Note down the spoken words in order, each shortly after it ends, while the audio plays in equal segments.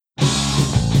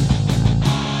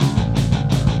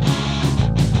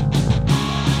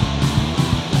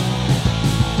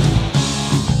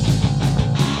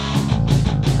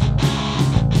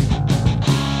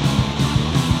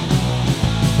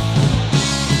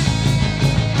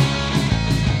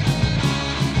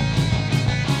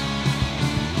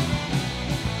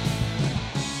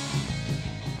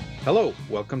Hello,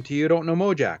 welcome to You Don't Know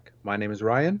Mojack. My name is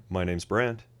Ryan, My name's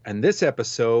Brant. and this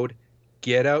episode,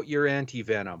 get out your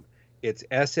anti-venom. It's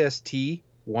SST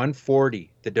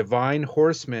 140, the Divine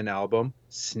Horsemen album,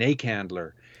 Snake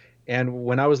Handler. And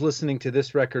when I was listening to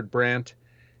this record, Brant,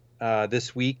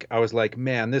 this week, I was like,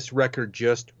 man, this record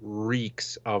just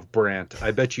reeks of Brant.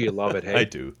 I bet you love it, I hey?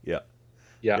 do, yeah.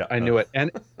 Yeah, Yeah. I knew it.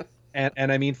 And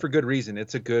I mean for good reason.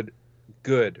 It's a good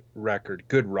record,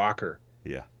 good rocker.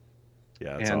 Yeah.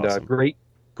 Yeah, it's And awesome.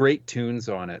 great tunes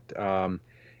on it.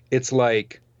 It's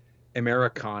like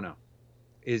Americana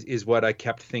is what I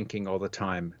kept thinking all the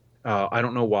time. I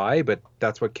don't know why, but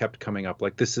that's what kept coming up.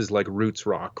 Like this is like roots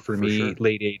rock for For me, sure.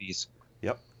 late 80s.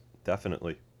 Yep,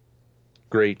 definitely.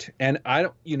 Great. And I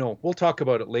don't, we'll talk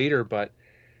about it later, but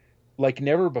like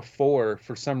never before,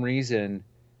 for some reason,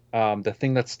 the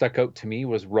thing that stuck out to me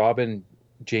was Robin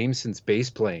Jameson's bass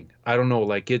playing. I don't know,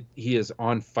 like he is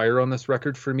on fire on this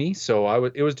record for me. So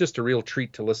it was just a real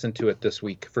treat to listen to it this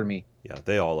week for me. Yeah,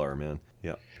 they all are, man.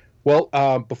 Yeah.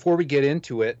 Well, before we get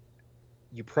into it,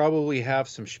 you probably have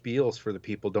some spiels for the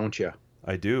people, don't you?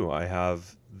 I do. I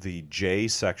have the J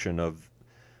section of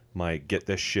my get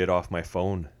this shit off my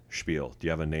phone spiel. Do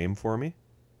you have a name for me?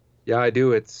 Yeah, I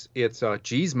do. It's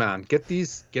geez, man, get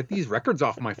these records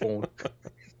off my phone.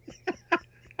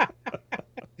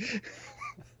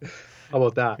 How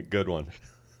about that? Good one.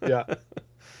 Yeah,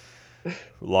 A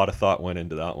lot of thought went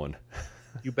into that one.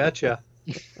 you betcha.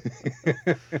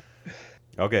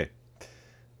 Okay.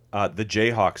 The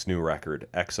Jayhawks' new record,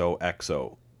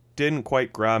 XOXO. Didn't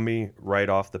quite grab me right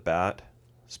off the bat,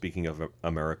 speaking of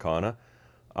Americana.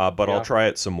 But Yeah. I'll try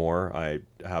it some more. I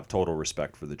have total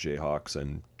respect for the Jayhawks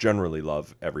and generally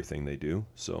love everything they do.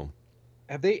 So,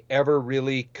 Have they ever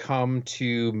really come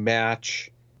to match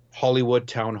Hollywood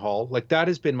Town Hall? Like that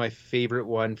has been my favorite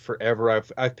one forever.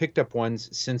 I've picked up ones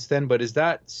since then, but is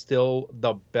that still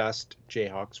the best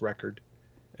Jayhawks record?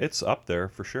 it's up there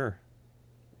for sure.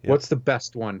 Yeah. What's the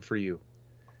best one for you?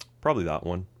 Probably that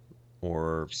one.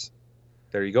 Or,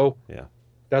 There you go. yeah.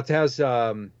 That has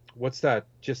what's that?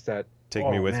 Just that. Take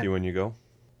Oh Me With man. You When You Go.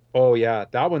 Oh yeah,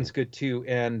 that one's good too.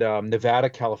 And Nevada,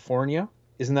 California,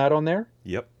 isn't that on there?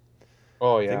 Yep.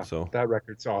 Oh I yeah, think so. that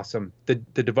record's awesome. The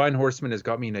Divine Horseman has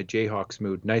got me in a Jayhawks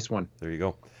mood. Nice one. There you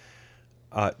go.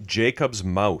 Jacob's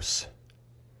Mouse.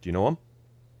 Do you know them?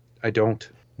 I don't.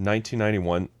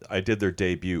 1991, I did their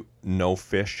debut, No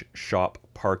Fish Shop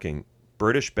Parking.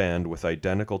 British band with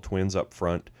identical twins up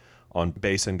front on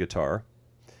bass and guitar.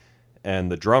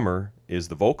 And the drummer is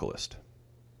the vocalist.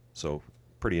 So,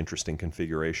 pretty interesting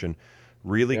configuration.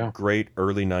 Really Yeah. great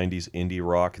early 90s indie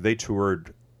rock. They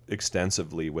toured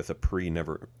extensively with a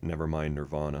Nevermind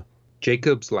Nirvana.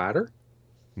 Jacob's Ladder.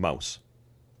 Mouse.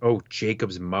 Oh,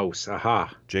 Jacob's Mouse.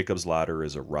 Aha. Jacob's Ladder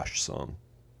is a Rush song.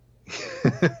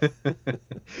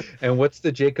 And what's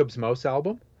the Jacob's Mouse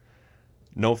album?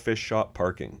 No Fish Shop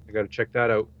Parking. I got to check that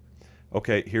out.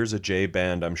 Okay, here's a J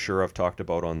band I'm sure I've talked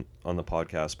about on the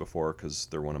podcast before because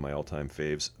they're one of my all-time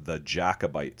faves, the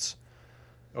Jacobites.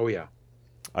 Oh yeah.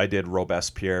 I did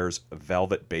Robespierre's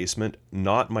Velvet Basement,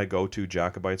 not my go-to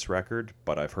Jacobites record,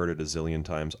 but I've heard it a zillion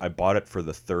times. I bought it for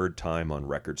the third time on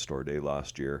Record Store Day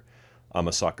last year. I'm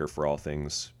a sucker for all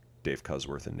things Dave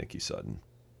Cusworth and Nicky Sudden.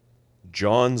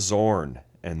 John Zorn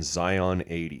and Zion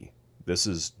 80. This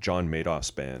is John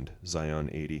Madoff's band, Zion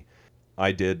 80.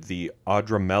 I did the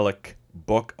Adramelech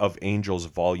Book of Angels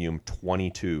Volume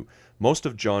 22. Most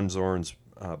of John Zorn's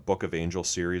Book of Angels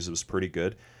series was pretty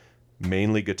good.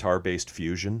 Mainly guitar-based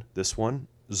fusion, this one.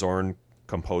 Zorn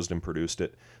composed and produced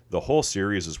it. The whole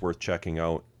series is worth checking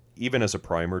out, even as a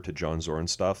primer to John Zorn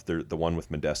stuff. The one with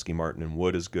Medeski, Martin, and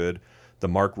Wood is good. The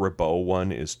Mark Ribot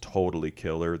one is totally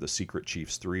killer. The Secret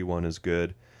Chiefs 3 one is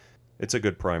good. It's a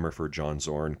good primer for John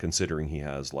Zorn, considering he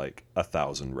has like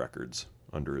 1,000 records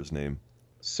under his name.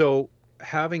 So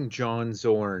having John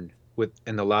Zorn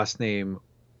and the last name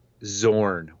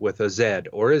Zorn with a Z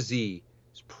or a Z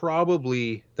is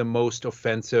probably the most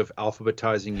offensive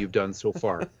alphabetizing you've done so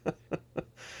far.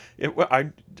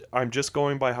 I'm just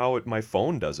going by how my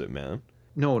phone does it, man.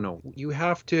 No, you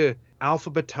have to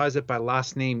alphabetize it by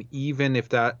last name, even if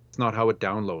that's not how it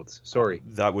downloads. Sorry.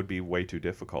 That would be way too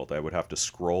difficult. I would have to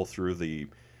scroll through the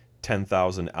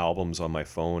 10,000 albums on my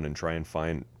phone and try and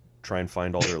find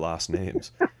all their last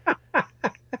names.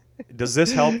 Does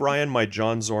this help, Ryan? My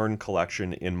John Zorn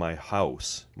collection in my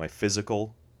house, my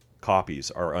physical copies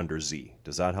are under Z.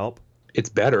 Does that help? It's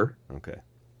better. Okay.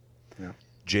 Yeah.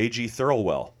 J.G.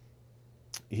 Thirlwell.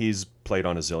 He's played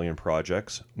on a zillion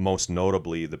projects, most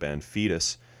notably the band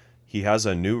Fetus. He has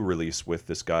a new release with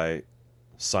this guy,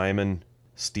 Simon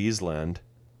Stiesland.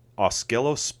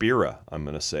 Oscillospira, I'm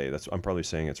going to say. I'm probably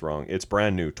saying it's wrong. It's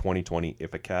brand new, 2020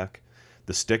 Ipecac.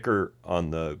 The sticker on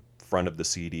the front of the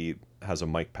CD has a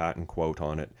Mike Patton quote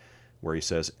on it where he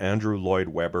says, Andrew Lloyd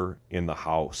Webber in the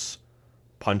house,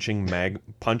 punching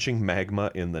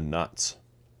magma in the nuts.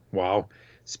 Wow.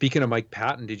 Speaking of Mike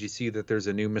Patton, did you see that there's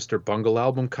a new Mr. Bungle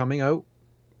album coming out?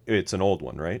 It's an old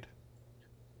one, right?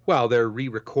 Well, they're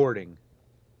re-recording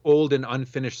old and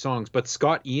unfinished songs, but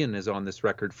Scott Ian is on this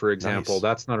record, for example.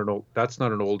 Nice. That's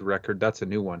not an old record. That's a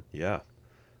new one. Yeah.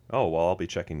 Oh, well, I'll be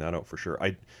checking that out for sure.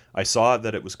 I saw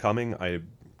that it was coming. I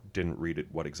didn't read it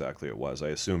what exactly it was. I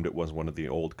assumed it was one of the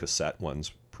old cassette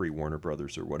ones, pre-Warner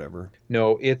Brothers or whatever.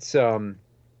 No, it's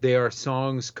they are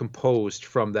songs composed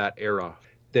from that era.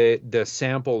 The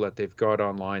sample that they've got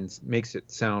online makes it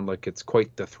sound like it's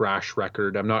quite the thrash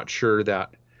record. I'm not sure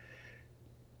that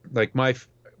like my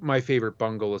favorite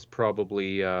Bungle is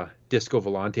probably Disco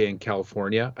Volante in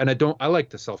California. And I like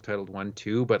the self-titled one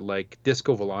too, but like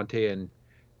Disco Volante in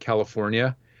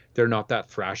California, they're not that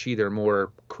thrashy, they're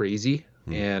more crazy.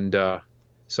 Hmm. And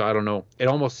so I don't know. It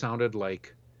almost sounded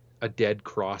like a Dead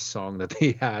Cross song that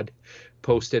they had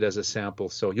posted as a sample.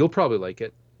 So you'll probably like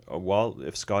it. Well,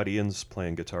 if Scott Ian's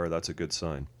playing guitar, that's a good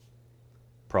sign.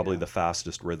 Probably Yeah. the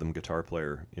fastest rhythm guitar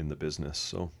player in the business.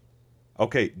 So,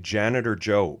 okay, Janitor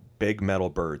Joe, Big Metal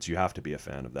Birds. You have to be a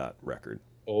fan of that record.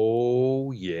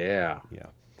 Oh yeah. Yeah.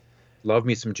 Love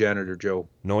me some Janitor Joe.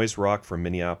 Noise Rock from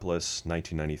Minneapolis,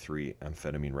 1993,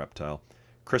 Amphetamine Reptile.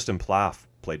 Kristen Plaff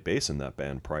played bass in that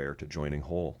band prior to joining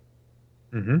Hole.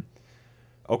 Mm-hmm.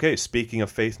 Okay, speaking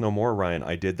of Faith No More, Ryan,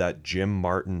 I did that Jim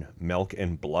Martin Milk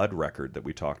and Blood record that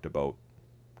we talked about.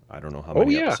 I don't know how Oh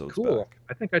many yeah, episodes cool. back.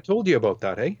 I think I told you about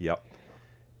that, eh? Yep.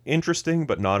 Interesting,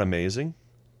 but not amazing.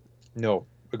 No,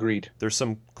 agreed. There's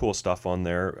some cool stuff on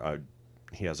there.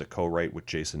 He has a co-write with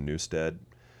Jason Newsted.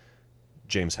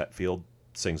 James Hetfield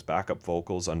sings backup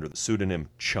vocals under the pseudonym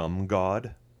Chum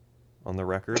God on the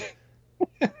record.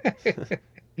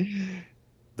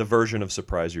 The version of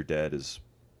Surprise You're Dead is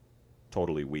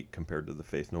totally weak compared to the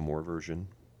Faith No More version.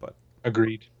 But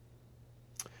Agreed.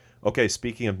 okay,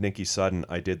 speaking of Nicky Sudden,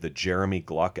 I did the Jeremy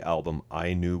Gluck album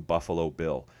I Knew Buffalo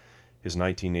Bill, his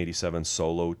 1987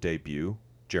 solo debut.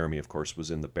 Jeremy, of course,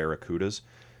 was in the Barracudas.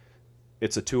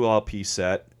 It's a 2 LP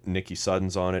set. Nicky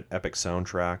Sudden's on it, epic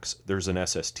soundtracks. There's an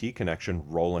SST connection.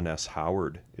 Roland S.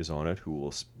 Howard is on it,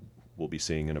 who we'll be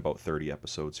seeing in about 30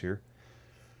 episodes here.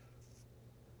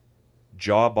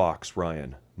 Jawbox,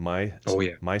 Ryan, Oh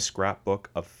yeah, my scrapbook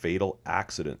of fatal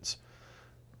accidents.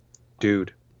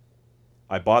 dude.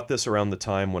 I bought this around the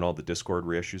time when all the Discord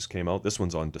reissues came out. This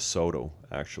one's on DeSoto,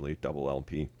 actually, double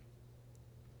LP.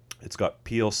 It's got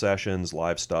Peel sessions,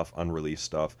 live stuff, unreleased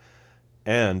stuff,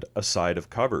 and a side of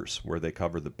covers where they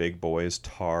cover the Big Boys,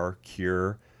 Tar,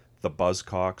 Cure, the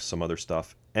Buzzcocks, some other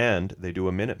stuff, and they do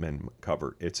a Minutemen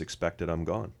cover. It's Expected I'm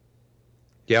Gone.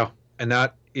 Yeah, and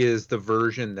that is the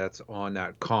version that's on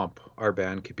that comp. Our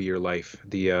band could be your life.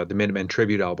 The Minutemen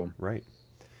tribute album. Right.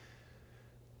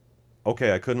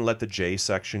 Okay, I couldn't let the J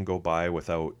section go by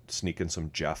without sneaking some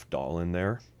Jeff Dahl in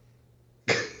there.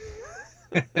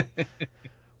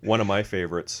 One of my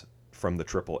favorites from the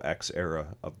Triple X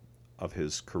era of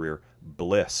his career,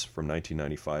 Bliss from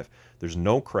 1995. There's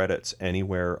no credits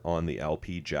anywhere on the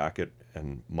LP jacket,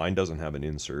 and mine doesn't have an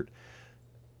insert.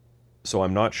 So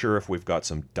I'm not sure if we've got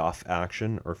some Duff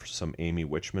action or some Amy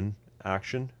Witchman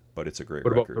action, but it's a great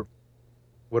What about record.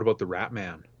 what about the Rat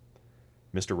Man?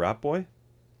 Mr. Rap Boy?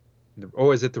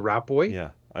 Oh, is it the Rat Boy?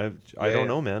 Yeah, I don't Yeah.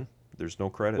 know, man. There's no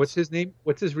What's credits. his name?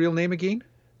 What's his real name again?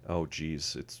 Oh,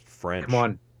 geez, it's Come French.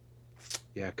 on.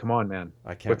 Yeah, come on, man.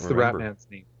 I can't What's the Rat remember. Man's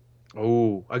name?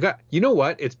 Oh, you know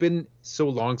what? It's been so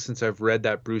long since I've read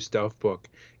that Bruce Duff book.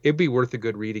 It'd be worth a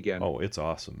good read again. Oh, it's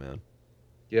awesome, man.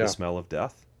 The Yeah, Smell of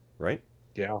Death, right?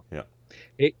 yeah. Yeah.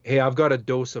 Hey, I've got a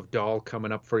dose of Dahl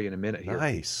coming up for you in a minute here.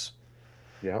 Nice.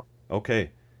 Yeah.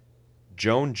 Okay.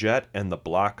 Joan Jett and the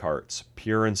Blackhearts,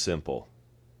 Pure and Simple,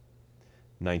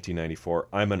 1994.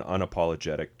 I'm an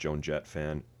unapologetic Joan Jett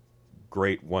fan.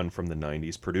 Great one from the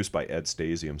 90s, produced by Ed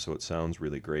Stasium, so it sounds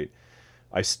really great.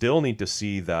 I still need to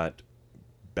see that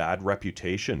Bad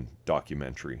Reputation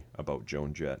documentary about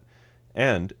Joan Jett.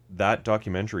 And that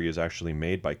documentary is actually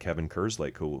made by Kevin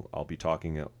Kerslake, who I'll be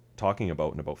talking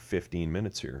about in about 15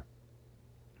 minutes here.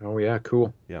 Oh yeah,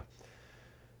 cool. Yeah.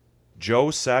 Joe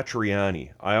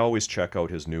Satriani. I always check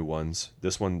out his new ones.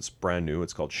 This one's brand new.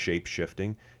 It's called Shape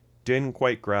Shifting. Didn't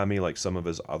quite grab me like some of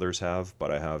his others have,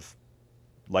 but I have,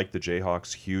 like the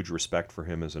Jayhawks, huge respect for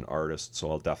him as an artist,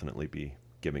 so I'll definitely be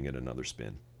giving it another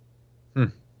spin. Hmm.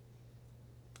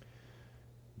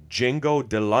 Jingo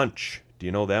de Lunch. Do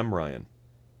you know them, Ryan?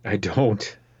 I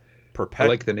don't. I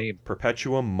like the name.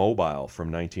 Perpetuum Mobile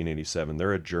from 1987.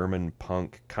 They're a German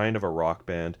punk, kind of a rock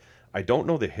band. I don't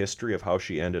know the history of how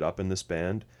she ended up in this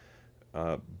band,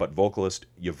 but vocalist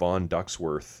Yvonne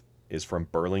Ducksworth is from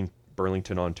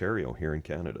Burlington, Ontario, here in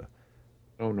Canada.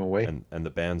 Oh, no way. And the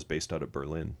band's based out of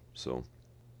Berlin. So,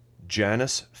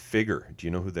 Janus Figure. Do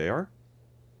you know who they are?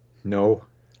 No.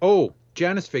 Oh,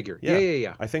 Janice Figure.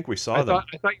 Yeah. I think we saw them.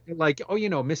 I thought you were like, oh,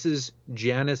 Mrs.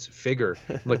 Janice Figure.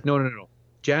 I'm like, no.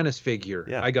 Janice Figure.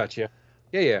 Yeah. I got you.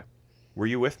 Yeah. Were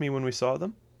you with me when we saw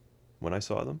them? When I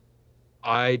saw them?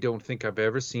 I don't think I've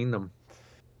ever seen them.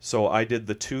 So I did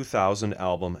the 2000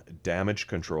 album Damage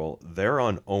Control. They're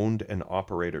on Owned and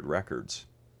Operated Records,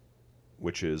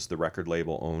 which is the record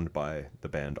label owned by the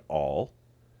band All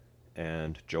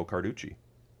and Joe Carducci.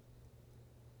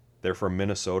 They're from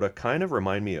Minnesota. Kind of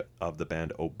remind me of the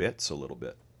band Obits a little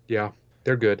bit. Yeah,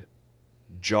 they're good.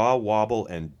 Jaw Wobble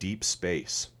and Deep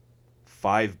Space.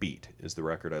 5 Beat is the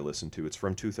record I listened to. It's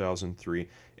from 2003.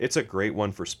 It's a great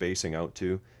one for spacing out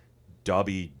to.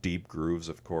 Dubby, deep grooves,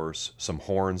 of course. Some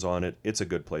horns on it. It's a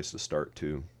good place to start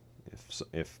too,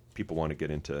 if people want to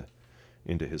get into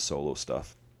his solo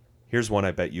stuff. Here's one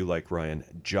I bet you like, Ryan.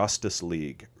 Justice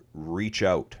League. Reach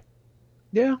Out.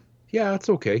 Yeah, it's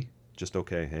okay. Just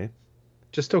okay, hey?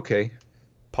 Just okay.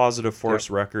 Positive Force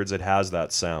Records, it has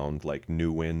that sound, like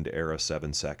New Wind era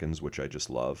 7 Seconds, which I just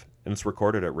love. And it's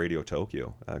recorded at Radio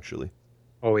Tokyo, actually.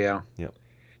 Oh, yeah. Yep.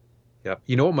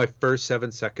 You know what my first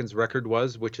 7 Seconds record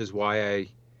was, which is why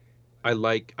I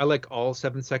like all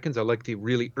 7 Seconds. I like the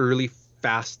really early,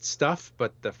 fast stuff,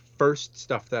 but the first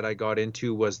stuff that I got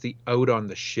into was the Out on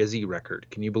the Shizzy record.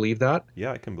 Can you believe that?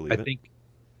 Yeah, I can believe it.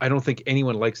 I don't think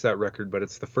anyone likes that record, but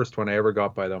it's the first one I ever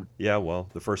got by them. Yeah, well,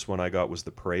 the first one I got was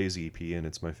the Praise EP, and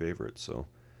it's my favorite, so.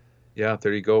 Yeah,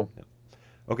 there you go. Yeah.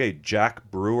 Okay, Jack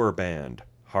Brewer Band,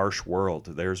 Harsh World.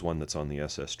 There's one that's on the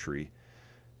SS tree.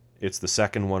 It's the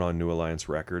second one on New Alliance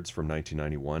Records from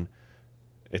 1991.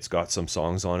 It's got some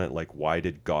songs on it like Why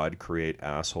Did God Create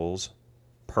Assholes?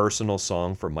 Personal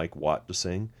song for Mike Watt to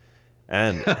sing.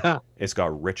 And it's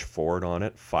got Rich Ford on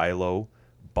it, Philo,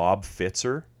 Bob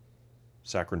Fitzer,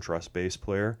 Saccharin Trust bass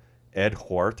player, Ed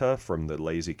Huerta from the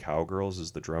Lazy Cowgirls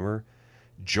is the drummer.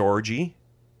 Georgie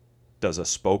does a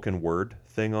spoken word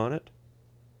thing on it.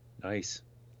 Nice.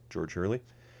 George Hurley.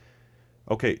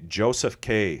 Okay, Joseph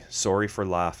K. Sorry for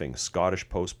Laughing. Scottish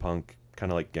post-punk,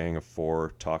 kind of like Gang of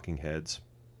Four, Talking Heads,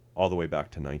 all the way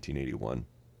back to 1981.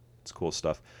 It's cool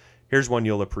stuff. Here's one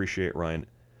you'll appreciate, Ryan.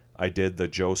 I did the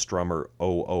Joe Strummer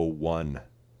 001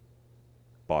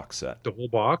 box set. The whole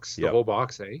box? Yep. The whole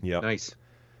box, eh? Yep. Nice.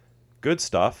 Good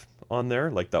stuff on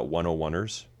there, like that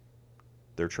 101ers.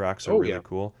 Their tracks are really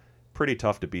cool. Pretty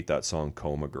tough to beat that song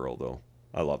Coma Girl, though.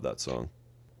 I love that song.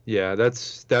 Yeah,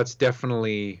 that's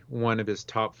definitely one of his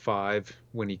top 5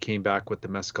 when he came back with the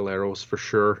Mescaleros for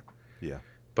sure. Yeah.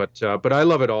 But I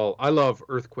love it all. I love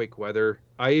Earthquake Weather.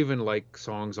 I even like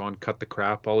songs on Cut the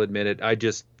Crap, I'll admit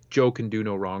it. Joe can do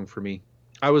no wrong for me.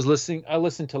 I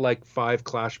listened to like 5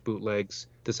 Clash bootlegs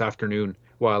this afternoon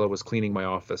while I was cleaning my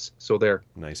office. So there.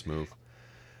 Nice move.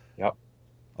 Yep.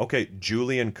 Okay,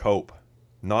 Julian Cope.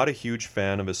 Not a huge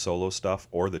fan of his solo stuff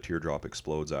or the Teardrop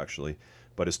Explodes, actually.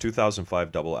 But his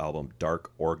 2005 double album,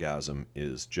 Dark Orgasm,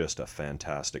 is just a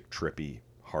fantastic, trippy,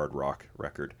 hard rock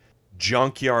record.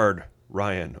 Junkyard,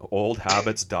 Ryan. Old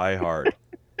Habits Die Hard.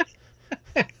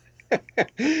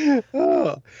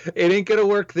 Oh, it ain't going to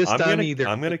work this time either.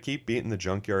 I'm going to keep beating the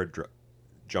Junkyard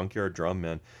drum,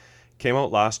 man. Came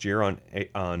out last year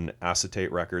on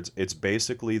Acetate Records. It's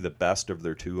basically the best of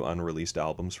their 2 unreleased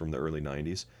albums from the early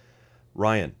 90s.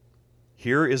 Ryan,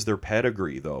 here is their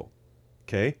pedigree, though.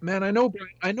 Okay? Man, I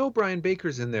know Brian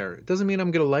Baker's in there. It doesn't mean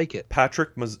I'm going to like it.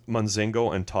 Patrick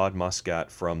Munzingo and Todd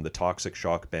Muscat from the Toxic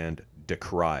Shock band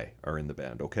Decry are in the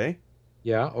band, okay?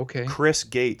 Yeah, okay. Chris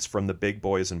Gates from the Big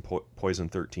Boys and Poison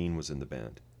 13 was in the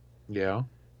band. Yeah.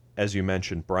 As you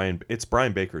mentioned, it's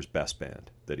Brian Baker's best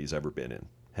band that he's ever been in,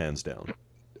 hands down.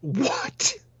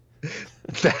 What?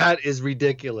 That is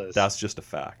ridiculous. That's just a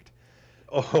fact.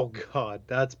 Oh, God,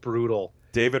 that's brutal.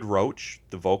 David Roach,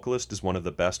 the vocalist, is one of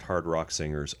the best hard rock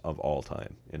singers of all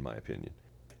time, in my opinion.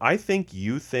 I think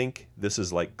you think this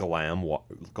is like glam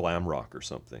rock or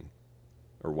something,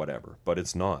 or whatever, but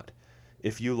it's not.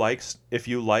 If you like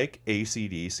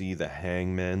AC/DC, the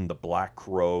Hangmen, the Black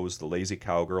Crows, the Lazy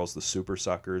Cowgirls, the Super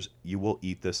Suckers, you will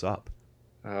eat this up.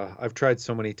 I've tried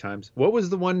so many times. What was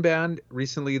the one band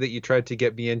recently that you tried to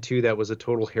get me into that was a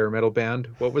total hair metal band?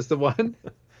 What was the one?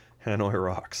 Hanoi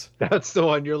Rocks. That's the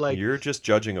one. You're just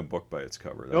judging a book by its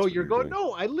cover. That's you're going,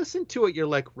 no, I listened to it. You're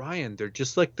like, Ryan, they're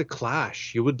just like the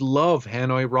Clash. You would love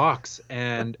Hanoi Rocks.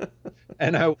 And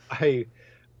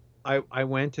I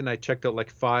went and I checked out like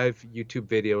 5 YouTube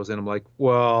videos, and I'm like,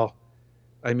 well,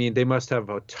 I mean, they must have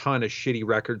a ton of shitty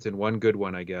records and one good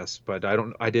one, I guess, but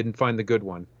I didn't find the good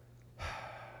one.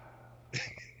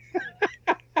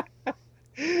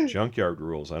 Junkyard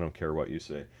rules. I don't care what you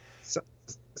say. So,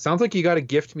 sounds like you got to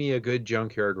gift me a good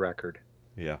junkyard record.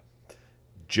 Yeah.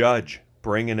 Judge,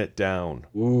 bringing it down.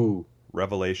 Ooh,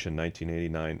 Revelation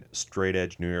 1989, straight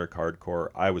edge New York hardcore.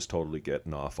 I was totally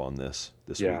getting off on this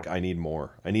yeah, week. I need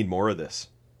more. I need more of this.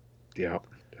 yeah,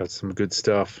 that's some good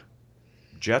stuff.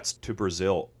 Jets to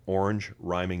Brazil, Orange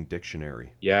Rhyming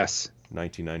Dictionary, Yes,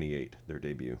 1998, their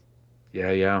debut.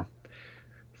 yeah, yeah.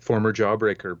 Former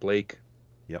jawbreaker Blake.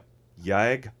 Yep.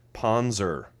 Jag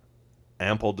Panzer,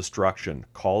 Ample Destruction,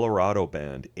 Colorado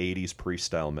band, 80s priest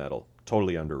style metal.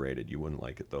 Totally underrated. You wouldn't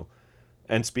like it though.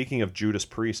 And speaking of Judas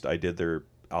Priest, I did their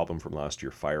album from last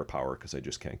year, Firepower, because I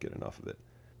just can't get enough of it.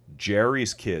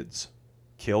 Jerry's Kids,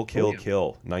 Kill Oh Kill yeah. Kill,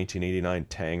 1989,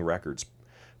 Tang Records.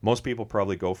 Most people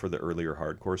probably go for the earlier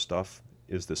hardcore stuff,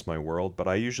 Is This My World, but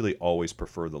I usually always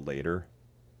prefer the later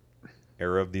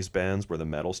era of these bands where the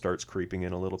metal starts creeping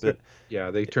in a little So, bit.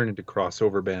 yeah, they turn into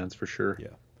crossover bands for sure. Yeah.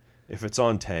 If it's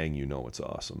on Tang, you know it's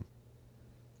awesome.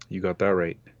 You got that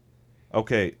right.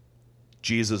 Okay,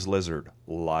 Jesus Lizard,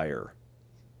 Liar.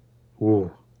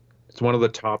 Ooh, it's one of the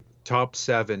top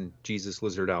 7 Jesus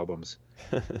Lizard albums.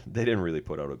 They didn't really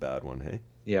put out a bad one, hey?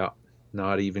 Yeah,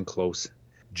 not even close.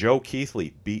 Joe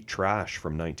Keithley, Beat Trash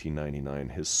from 1999,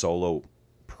 his solo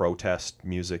protest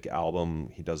music album.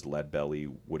 He does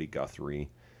Leadbelly, Woody Guthrie,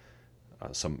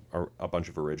 a bunch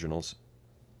of originals.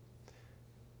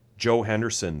 Joe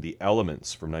Henderson, The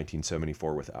Elements from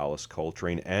 1974 with Alice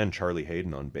Coltrane and Charlie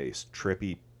Hayden on bass.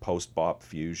 Trippy post-bop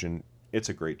fusion. It's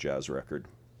a great jazz record.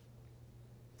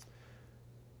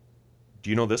 Do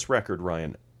you know this record,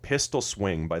 Ryan? Pistol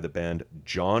Swing by the band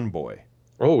John Boy.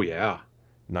 Oh yeah.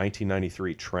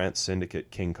 1993, Trance Syndicate,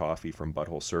 King Coffee from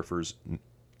Butthole Surfers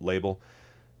label.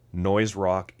 Noise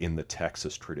rock in the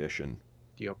Texas tradition.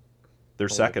 Yep. Their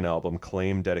Oh, second album,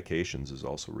 Claim Dedications, is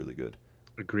also really good.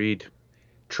 agreed.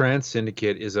 Trans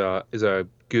Syndicate is a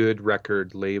good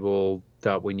record label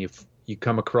that when you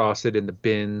come across it in the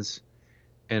bins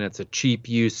and it's a cheap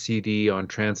used CD on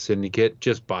Trans Syndicate,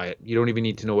 just buy it. You don't even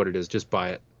need to know what it is, just buy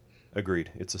it.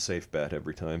 Agreed. It's a safe bet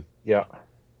every time. Yeah.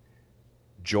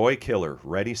 Joy Killer,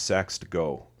 Ready Sex to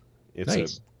Go. It's a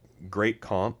Nice. great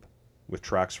comp with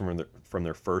tracks from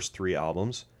their first 3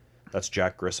 albums. That's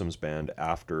Jack Grissom's band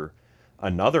after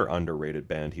another underrated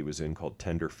band he was in called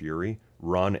Tender Fury.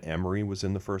 Ron Emery was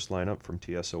in the first lineup from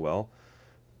TSOL.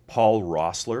 Paul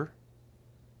Rossler,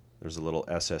 there's a little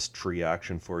SS Tree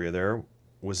action for you there,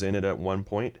 was in it at one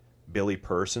point. Billy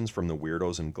Persons from the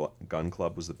Weirdos and Gun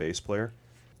Club was the bass player.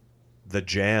 The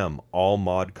Jam, All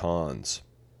Mod Cons,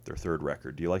 their third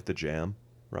record. Do you like The Jam,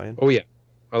 Ryan? Oh yeah.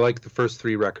 I like the first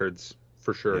 3 records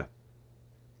for Yeah. sure.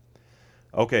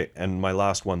 Okay, and my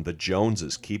last one, The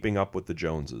Joneses, Keeping Up with the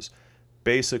Joneses.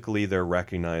 Basically, they're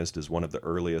recognized as one of the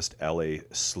earliest LA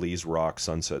sleaze rock,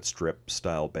 Sunset Strip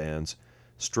style bands,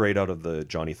 straight out of the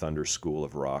Johnny Thunder school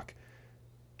of rock.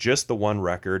 Just the one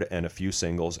record and a few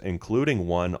singles, including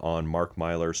one on Mark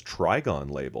Myler's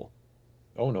Trigon label.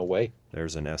 Oh no way.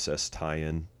 There's an SS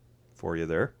tie-in for you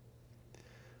there.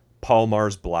 Paul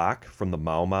Mars Black from the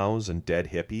Mau Mau's and Dead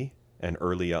Hippie and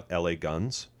early LA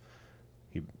Guns.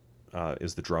 He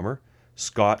is the drummer.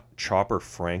 Scott Chopper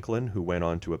Franklin, who went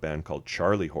on to a band called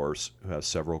Charlie Horse, who has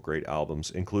several great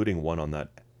albums, including one on that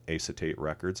Acetate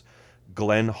Records.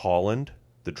 Glenn Holland,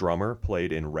 the drummer,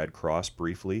 played in Red Cross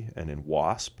briefly and in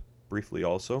Wasp briefly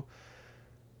also.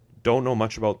 Don't know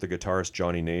much about the guitarist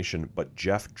Johnny Nation, but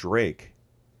Jeff Drake,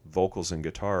 vocals and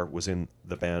guitar, was in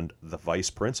the band The Vice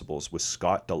Principals with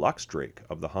Scott Deluxe Drake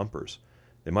of the Humpers.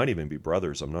 They might even be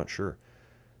brothers, I'm not sure.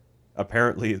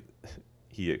 Apparently,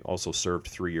 he also served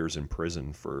 3 years in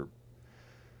prison for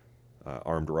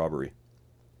armed robbery.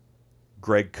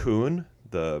 Greg Kuhn,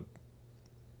 the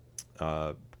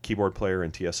keyboard player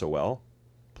in TSOL,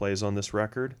 plays on this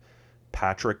record.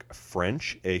 Patrick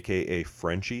French, aka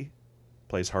Frenchie,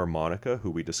 plays harmonica, who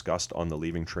we discussed on the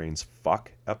Leaving Trains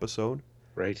Fuck episode.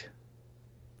 Right.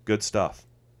 Good stuff.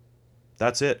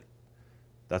 That's it.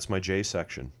 That's my J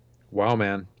section. Wow,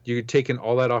 man. You're taking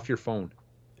all that off your phone.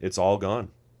 It's all gone,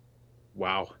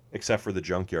 Wow. except for the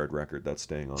Junkyard record that's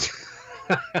staying on.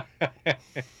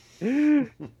 Do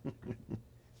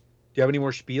you have any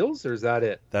more spiels or is that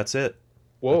it? That's it.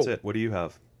 That's Whoa. it. What do you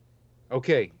have?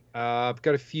 Okay. I've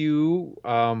got a few,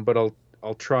 but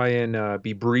I'll try and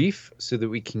be brief so that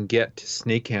we can get to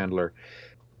Snake Handler.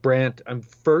 Brant, I'm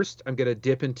gonna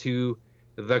dip into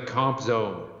the comp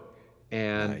zone.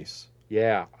 And Nice.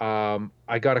 Yeah.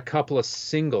 I got a couple of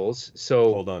singles.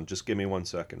 So, Hold on, just give me 1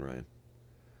 second, Ryan.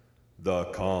 The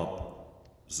comp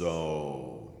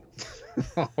zone.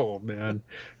 oh man.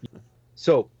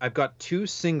 So I've got two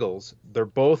singles. They're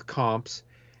both comps,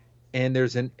 and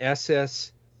there's an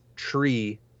SS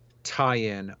Tree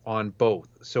tie-in on both.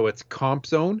 So it's Comp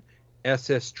Zone,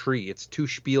 SS Tree. It's two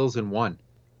spiels in one.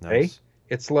 Hey, Nice.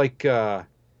 it's like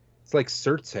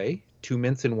certs, hey? Two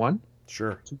mints in one,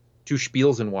 Sure. two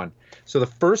spiels in one. So the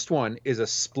first one is a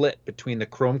split between the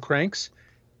Chrome Cranks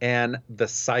and the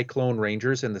Cyclone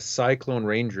Rangers, and the Cyclone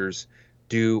Rangers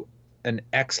do an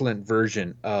excellent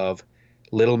version of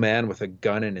Little Man with a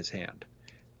gun in his hand.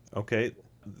 Okay.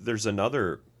 There's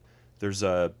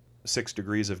a 6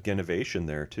 degrees of Ginnovation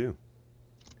there too.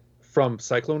 From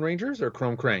Cyclone Rangers or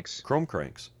Chrome Cranks? Chrome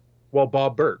cranks. Well,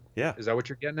 Bob Burt. Yeah. Is that what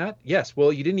you're getting at? Yes.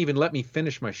 Well, you didn't even let me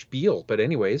finish my spiel, but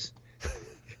anyways,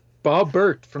 Bob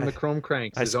Burt from the Chrome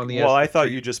Cranks is on the Well, I thought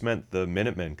SS3. you just meant the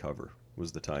Minutemen cover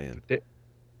was the tie-in.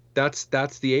 That's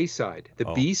the A side. The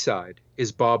Oh, B side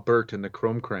is Bob Burt and the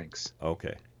Chrome Cranks.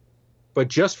 okay. But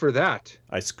just for that,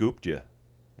 I scooped you.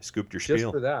 I scooped your just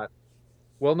spiel. for that.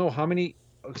 Well, no, how many?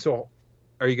 So,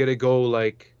 are you gonna go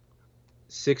like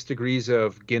 6 degrees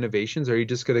of Ginnovations? Are you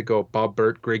just gonna go Bob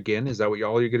Burt, Greg Ginn? Is that what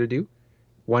all you're gonna do?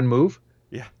 One move?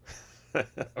 Yeah.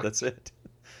 That's it.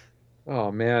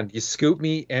 Oh man, you scoop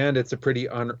me, and it's a pretty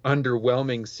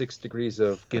underwhelming 6 degrees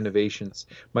of Ginnovations.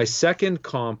 My second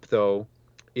comp, though,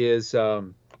 is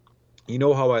you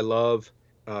know how I love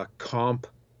comp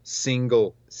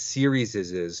single series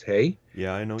is, hey?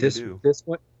 Yeah, I know you This do. this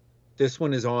one this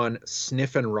one is on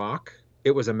Sniff and Rock.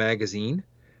 It was a magazine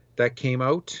that came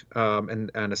out,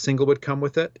 and a single would come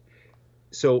with it.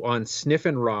 So on Sniff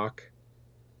and Rock,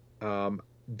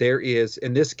 there is,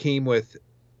 and this came with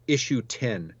issue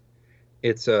 10.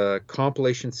 It's a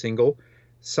compilation single.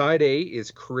 Side A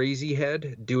is Crazy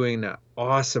Head doing an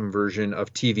awesome version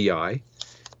of TVI,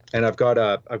 and I've got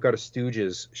a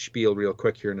Stooges spiel real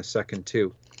quick here in a second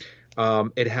too.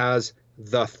 It has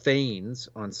the Thanes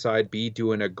on side B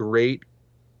doing a great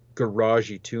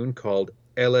garagey tune called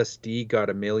LSD Got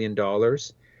 $1 Million,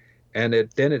 and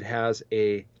then it has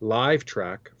a live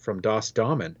track from Das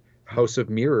Damen, Hmm, House of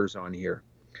Mirrors on here.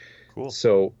 cool.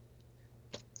 So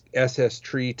SS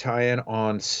Tree tie-in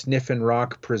on Sniff and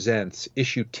Rock presents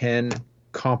issue 10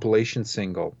 compilation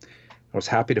single. I was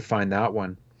happy to find that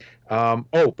one.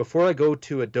 Before I go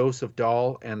to a dose of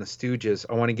Doll and the Stooges,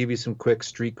 I want to give you some quick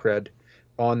street cred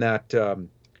on that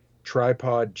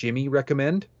tripod Jimmy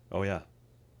recommend. Oh yeah.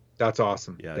 That's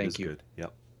awesome. Yeah, it is Thank you. good.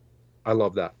 Yep. I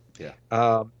love that. Yeah.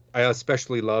 I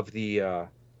especially love the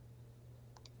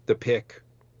pick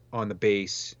on the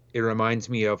bass. It reminds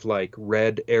me of like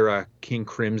Red era King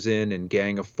Crimson and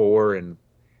Gang of Four, and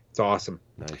it's awesome.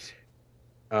 Nice.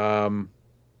 Um,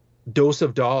 Dose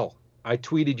of Doll. I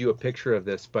tweeted you a picture of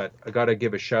this, but I got to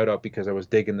give a shout out because I was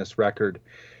digging this record.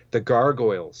 The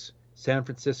Gargoyles, San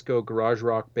Francisco garage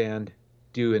rock band,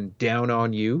 doing Down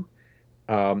on You.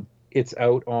 It's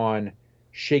out on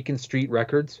Shaken Street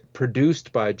Records,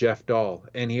 produced by Jeff Dahl,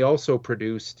 and he also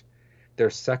produced their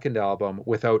second album,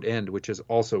 Without End, which is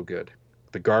also good.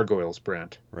 The Gargoyles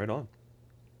brand. Right on.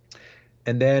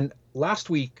 And then last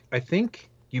week, I think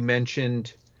you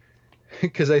mentioned,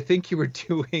 because I think you were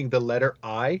doing the letter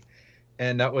I,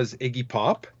 and that was Iggy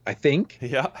Pop. I think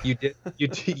Yeah. you did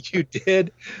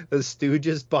the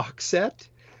Stooges box set,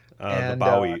 The and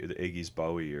Bowie, the Iggy's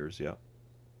Bowie years. Yeah.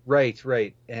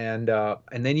 right, and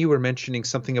then you were mentioning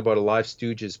something about a live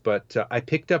Stooges, but I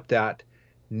picked up that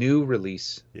new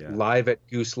release Yeah. live at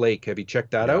Goose Lake. Have you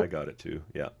checked that Yeah, I out? got it too.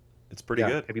 Yeah. It's pretty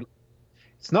Yeah, good.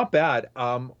 it's not bad.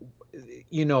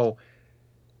 You know,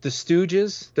 the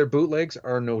Stooges, their bootlegs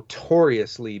are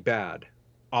notoriously bad,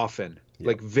 often, Yep.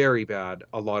 like very bad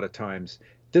a lot of times.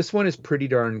 This one is pretty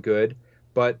darn good,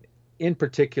 but in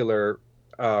particular,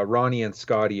 Ronnie and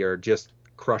Scotty are just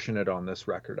crushing it on this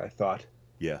record, I thought.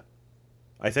 Yeah.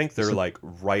 I think they're So, like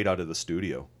right out of the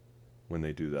studio when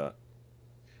they do that.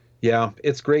 yeah,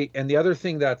 it's great. And the other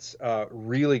thing that's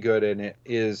really good in it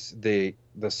is the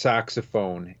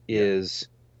saxophone Yeah. is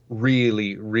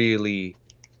really, really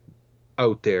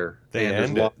out there, and there's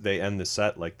a lot. They end the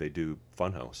set like they do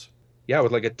Funhouse. Yeah,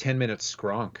 with like a 10-minute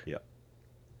skronk. Yeah.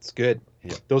 It's good.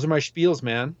 Yeah. Those are my spiels,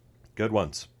 man. Good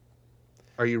ones.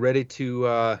 Are you ready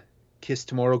to kiss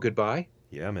tomorrow goodbye?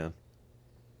 Yeah, man.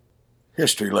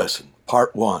 History lesson,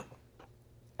 part 1.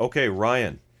 Okay,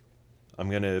 Ryan. I'm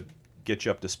going to get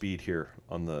you up to speed here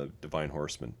on the Divine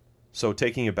Horsemen. So,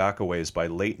 taking you back a ways, by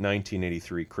late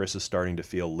 1983, Chris is starting to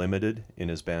feel limited in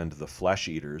his band, The Flesh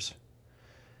Eaters,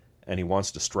 and he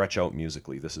wants to stretch out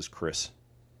musically. This is Chris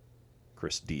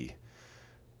D.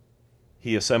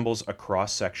 He assembles a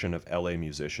cross-section of LA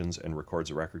musicians and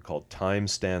records a record called Time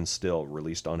Stands Still,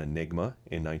 released on Enigma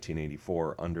in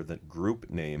 1984 under the group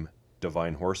name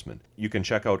Divine Horsemen. You can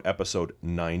check out episode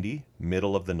 90,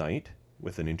 Middle of the Night,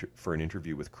 for an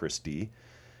interview with Chris D,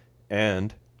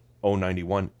 and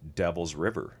 091, Devil's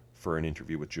River, for an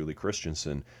interview with Julie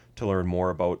Christensen, to learn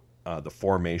more about the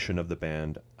formation of the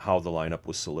band, how the lineup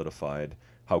was solidified,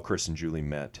 how Chris and Julie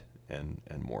met, and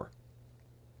more.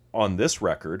 On this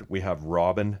record, we have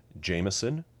Robin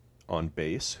Jameson on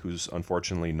bass, who's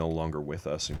unfortunately no longer with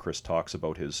us, and Chris talks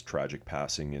about his tragic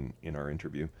passing in our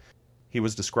interview. He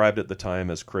was described at the time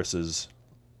as Chris's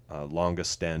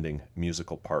longest-standing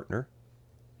musical partner.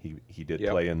 He did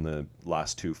play in the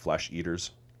last two Flesh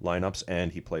Eaters lineups,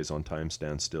 and he plays on Time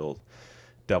Stand Still,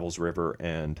 Devil's River,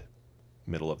 and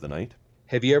Middle of the Night.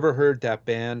 Have you ever heard that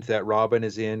band that Robin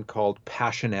is in called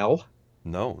Passionelle?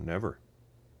 No, never.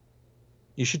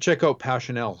 You should check out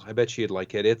Passionelle. I bet you'd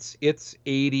like it. It's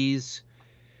 80s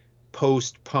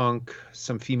post-punk,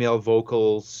 some female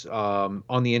vocals.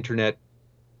 On the internet,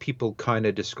 people kind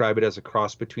of describe it as a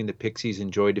cross between the Pixies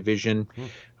and Joy Division.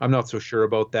 I'm not so sure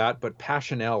about that, but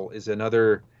Passionelle is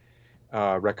another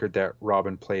record that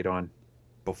Robin played on.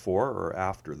 Before or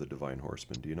after the Divine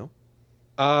Horsemen, do you know?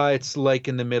 It's like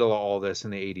in the middle of all this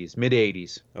in the 80s,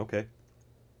 mid-80s. Okay.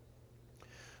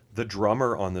 The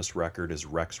drummer on this record is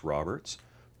Rex Roberts,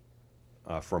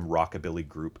 from rockabilly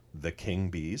group The King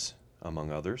Bees,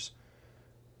 among others.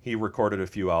 He recorded a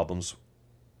few albums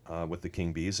with the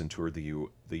King Bees and toured the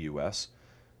U.S.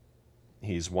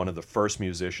 He's one of the first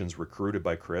musicians recruited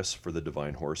by Chris for the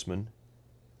Divine Horsemen,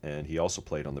 and he also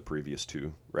played on the previous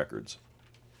two records.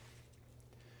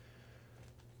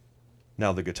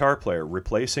 Now, the guitar player,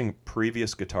 replacing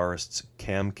previous guitarists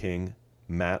Cam King,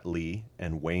 Matt Lee,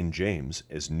 and Wayne James,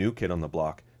 is new kid on the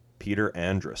block, Peter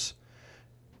Andrus.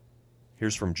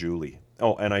 Here's from Julie.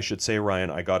 Oh, and I should say, Ryan,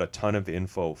 I got a ton of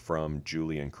info from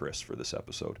Julie and Chris for this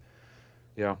episode.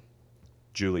 Yeah.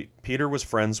 Julie, Peter was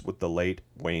friends with the late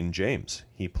Wayne James.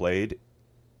 He played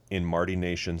in Marty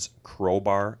Nation's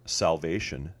Crowbar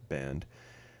Salvation band,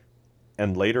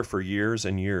 and later for years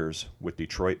and years with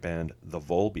Detroit band The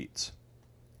Volbeats.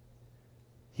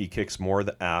 He kicks more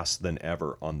the ass than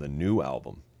ever on the new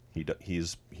album.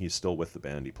 He's still with the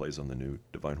band. He plays on the new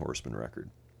Divine Horseman record.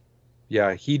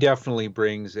 Yeah, he definitely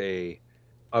brings a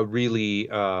really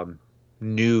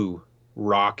new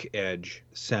rock edge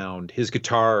sound. His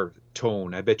guitar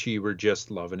tone, I bet you were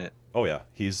just loving it. Oh yeah,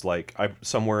 he's like,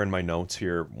 somewhere in my notes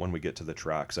here when we get to the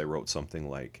tracks, I wrote something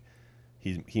like,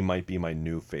 he might be my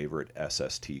new favorite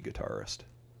SST guitarist.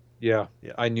 Yeah,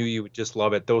 I knew you would just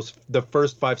love it. The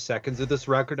first 5 seconds of this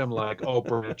record, I'm like, oh,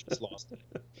 bro, just lost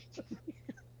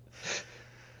it.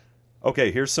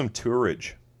 Okay, here's some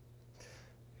tourage.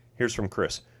 Here's from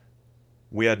Chris.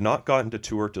 We had not gotten to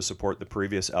tour to support the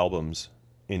previous albums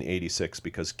in '86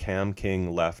 because Cam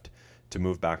King left to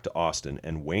move back to Austin,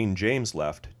 and Wayne James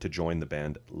left to join the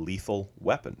band Lethal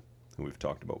Weapon, who we've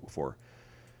talked about before.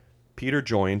 Peter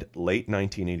joined late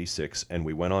 1986, and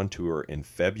we went on tour in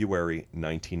February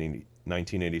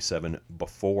 1987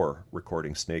 before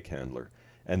recording Snake Handler,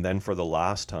 and then for the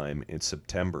last time in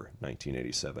September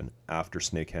 1987 after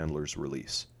Snake Handler's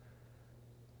release.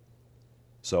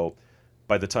 So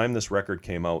by the time this record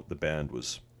came out, the band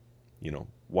was,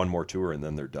 one more tour and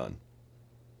then they're done.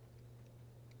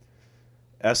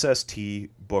 SST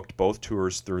booked both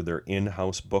tours through their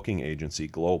in-house booking agency,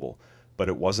 Global, but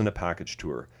it wasn't a package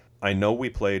tour. I know we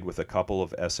played with a couple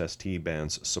of SST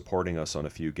bands supporting us on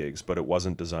a few gigs, but it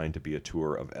wasn't designed to be a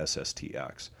tour of SST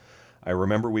acts. I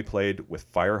remember we played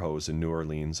with Firehose in New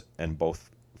Orleans, and both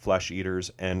Flesh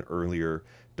Eaters and earlier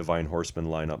Divine Horseman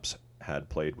lineups had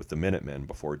played with the Minutemen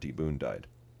before D. Boone died.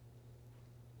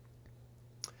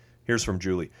 Here's from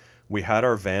Julie. We had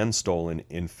our van stolen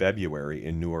in February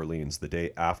in New Orleans, the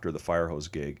day after the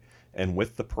Firehose gig, and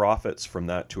with the profits from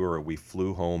that tour, we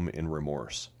flew home in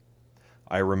remorse.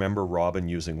 I remember Robin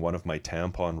using one of my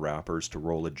tampon wrappers to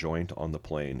roll a joint on the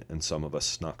plane, and some of us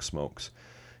snuck smokes.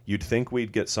 You'd think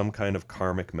we'd get some kind of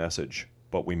karmic message,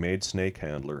 but we made Snake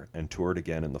Handler and toured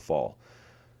again in the fall.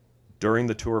 During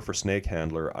the tour for Snake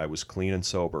Handler, I was clean and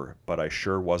sober, but I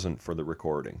sure wasn't for the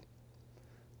recording.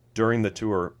 During the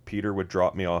tour, Peter would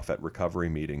drop me off at recovery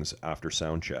meetings after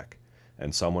sound check,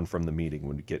 and someone from the meeting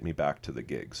would get me back to the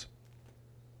gigs.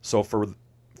 So for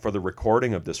the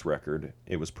recording of this record,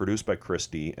 it was produced by Chris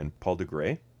D. and Paul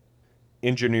DeGray,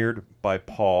 engineered by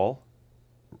Paul,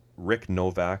 Rick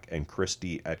Novak, and Chris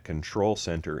D. at Control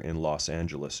Center in Los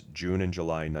Angeles, June and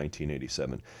July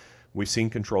 1987. We've seen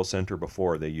Control Center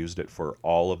before. They used it for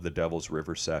all of the Devil's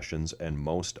River sessions and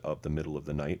most of the Middle of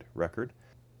the Night record.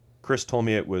 Chris told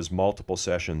me it was multiple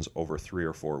sessions over 3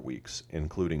 or 4 weeks,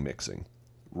 including mixing.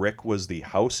 Rick was the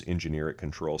house engineer at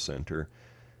Control Center,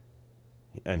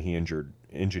 and he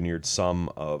engineered some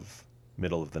of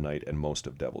Middle of the Night and most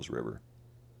of Devil's River.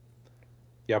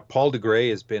 Yeah, Paul DeGray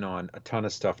has been on a ton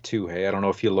of stuff too. Hey, I don't know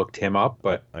if you looked him up,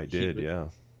 but I did, yeah.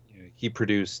 he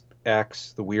produced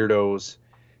X, The Weirdos,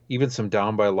 even some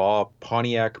Down by Law,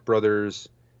 Pontiac Brothers,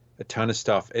 a ton of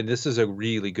stuff. And this is a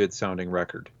really good sounding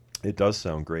record. It does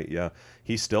sound great, yeah.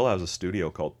 He still has a studio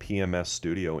called PMS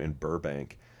Studio in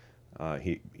Burbank.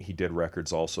 He did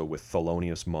records also with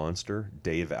Thelonious Monster,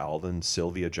 Dave Alvin,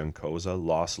 Sylvia Juncosa,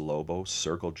 Los Lobos,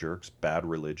 Circle Jerks, Bad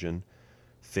Religion,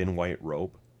 Thin White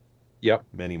Rope. Yep.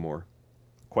 Many more.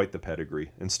 Quite the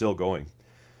pedigree, and still going.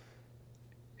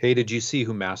 Hey, did you see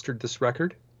who mastered this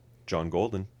record? John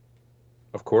Golden.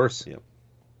 Of course. Yep.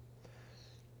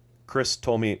 Chris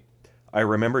told me, I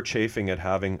remember chafing at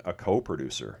having a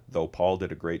co-producer, though Paul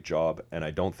did a great job, and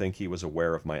I don't think he was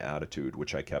aware of my attitude,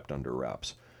 which I kept under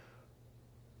wraps.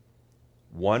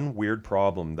 One weird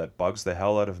problem that bugs the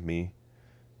hell out of me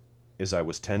is I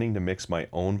was tending to mix my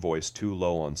own voice too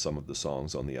low on some of the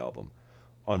songs on the album.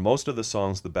 On most of the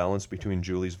songs, the balance between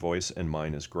Julie's voice and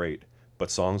mine is great,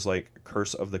 but songs like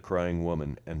Curse of the Crying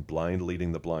Woman and Blind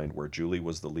Leading the Blind, where Julie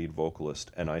was the lead vocalist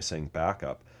and I sang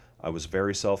backup, I was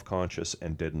very self-conscious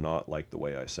and did not like the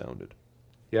way I sounded.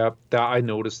 Yeah, I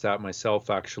noticed that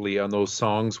myself actually on those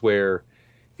songs where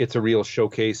it's a real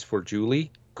showcase for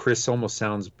Julie. Chris almost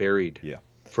sounds buried. Yeah.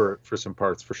 For some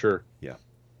parts, for sure. Yeah.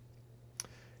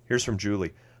 Here's from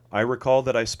Julie. I recall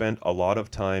that I spent a lot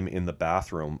of time in the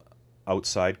bathroom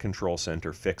outside Control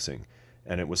Center fixing,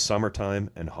 and it was summertime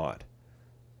and hot.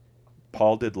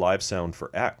 Paul did live sound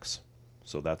for X,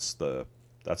 so that's the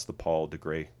Paul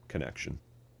DeGray connection.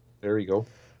 There you go.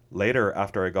 Later,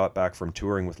 after I got back from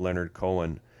touring with Leonard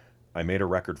Cohen, I made a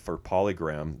record for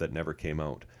Polygram that never came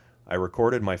out. I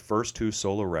recorded my first 2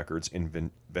 solo records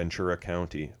in Ventura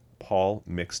County. Paul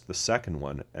mixed the second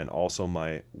one, and also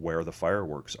my Where the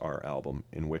Fireworks Are album,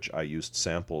 in which I used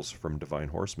samples from Divine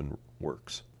Horsemen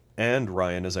works. And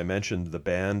Ryan, as I mentioned, the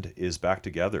band is back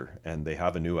together, and they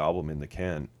have a new album in the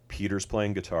can. Peter's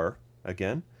playing guitar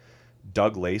again.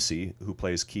 Doug Lacey, who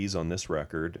plays keys on this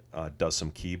record, does some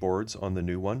keyboards on the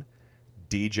new one.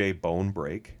 DJ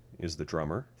Bonebreak is the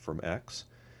drummer from X.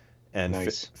 And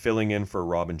nice. Filling in for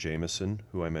Robin Jameson,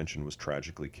 who I mentioned was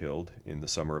tragically killed in the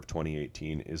summer of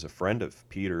 2018, is a friend of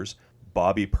Peter's,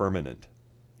 Bobby Permanent.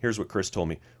 Here's what Chris told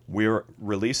me. We're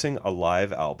releasing a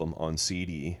live album on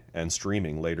CD and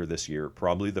streaming later this year,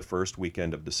 probably the first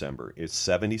weekend of December. It's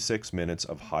 76 minutes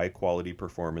of high-quality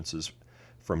performances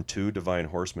from 2 Divine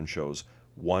Horsemen shows,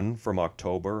 one from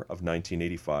October of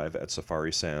 1985 at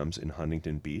Safari Sam's in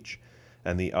Huntington Beach,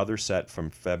 and the other set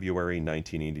from February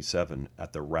 1987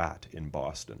 at the Rat in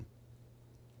Boston.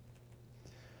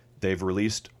 They've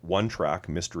released 1 track,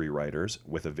 Mystery Writers,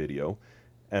 with a video,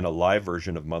 and a live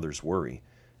version of Mother's Worry.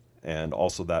 And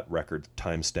also that record,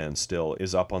 Time Stands Still,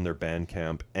 is up on their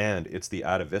Bandcamp, and it's the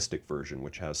atavistic version,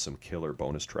 which has some killer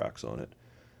bonus tracks on it.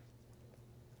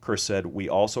 Chris said, we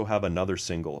also have another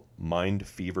single, Mind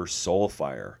Fever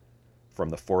Soulfire, from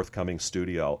the forthcoming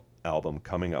studio album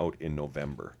coming out in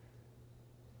November.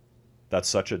 That's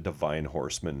such a Divine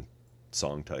Horseman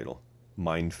song title.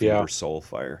 Mind Fever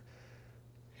Soulfire.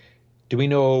 Do we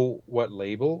know what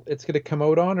label it's going to come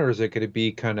out on, or is it going to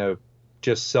be kind of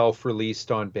just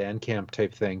self-released on Bandcamp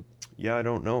type thing? Yeah, I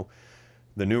don't know.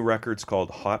 The new record's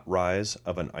called Hot Rise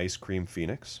of an Ice Cream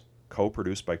Phoenix,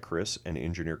 co-produced by Chris and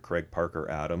engineer Craig Parker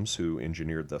Adams, who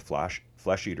engineered the Flesh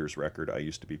Eaters record, I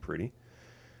Used to Be Pretty.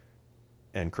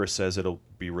 And Chris says it'll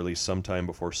be released sometime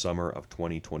before summer of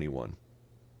 2021.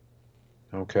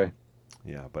 Okay.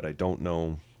 Yeah, but I don't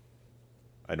know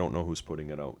who's putting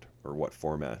it out or what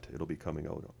format it'll be coming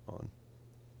out on.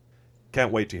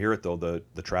 Can't wait to hear it though.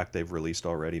 The track they've released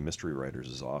already, Mystery Writers,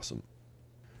 is awesome.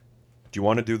 Do you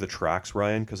want to do the tracks,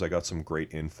 Ryan? Because I got some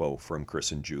great info from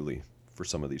Chris and Julie for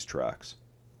some of these tracks.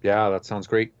 Yeah, that sounds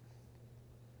great.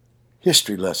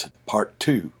 History Lesson, Part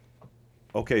 2.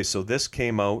 Okay, so this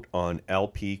came out on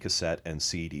LP, cassette, and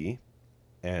CD,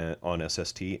 and on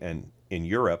SST, and in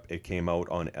Europe it came out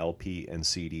on LP and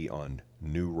CD on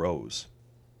New Rose,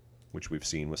 which we've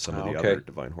seen with some of the other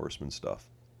Divine Horsemen stuff.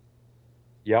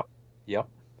 Yep.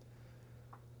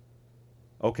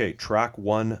 Okay, track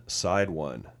 1, side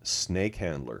 1, Snake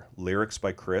Handler. Lyrics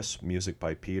by Chris, music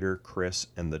by Peter, Chris,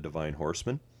 and the Divine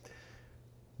Horsemen.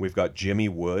 We've got Jimmy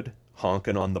Wood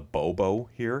honking on the bobo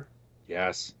here.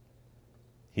 Yes.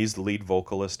 He's the lead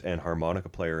vocalist and harmonica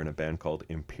player in a band called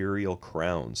Imperial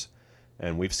Crowns,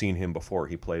 and we've seen him before.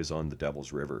 He plays on the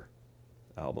Devil's River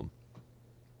album.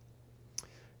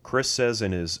 Chris says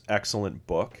in his excellent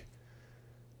book,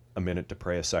 A Minute to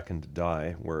Pray, A Second to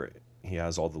Die, where he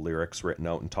has all the lyrics written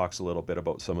out and talks a little bit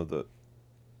about some of the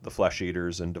Flesh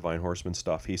Eaters and Divine Horsemen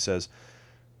stuff. He says,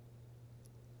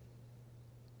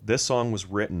 this song was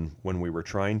written when we were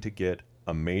trying to get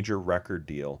a major record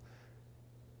deal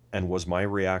and was my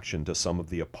reaction to some of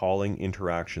the appalling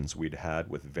interactions we'd had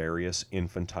with various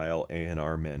infantile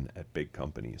A&R men at big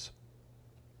companies.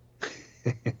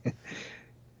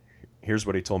 Here's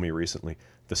what he told me recently.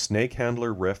 The snake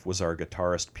handler riff was our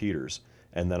guitarist Peter's,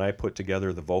 and then I put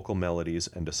together the vocal melodies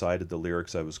and decided the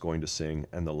lyrics I was going to sing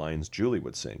and the lines Julie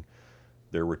would sing.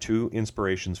 There were two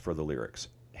inspirations for the lyrics.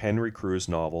 Henry Crew's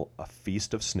novel, A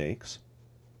Feast of Snakes,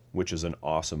 which is an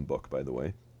awesome book, by the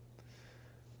way,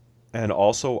 and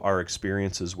also our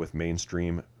experiences with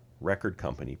mainstream record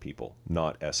company people,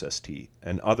 not SST,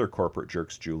 and other corporate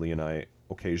jerks Julie and I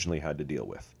occasionally had to deal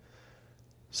with,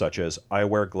 such as, I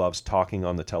wear gloves talking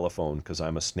on the telephone because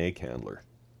I'm a snake handler.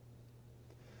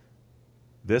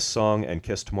 This song and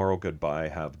Kiss Tomorrow Goodbye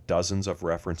have dozens of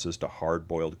references to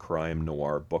hard-boiled crime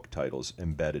noir book titles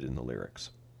embedded in the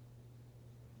lyrics.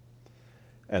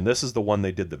 And this is the one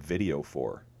they did the video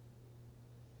for.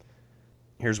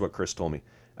 Here's what Chris told me.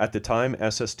 At the time,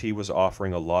 SST was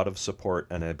offering a lot of support,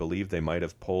 and I believe they might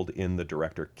have pulled in the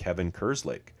director Kevin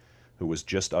Kerslake, who was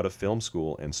just out of film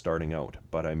school and starting out,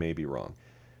 but I may be wrong.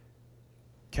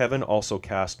 Kevin also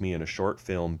cast me in a short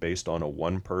film based on a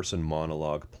one-person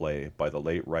monologue play by the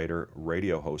late writer,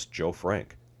 radio host Joe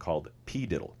Frank, called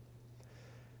P-Diddle.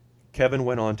 Kevin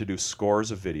went on to do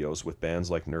scores of videos with bands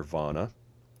like Nirvana,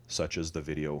 such as the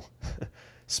video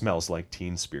Smells Like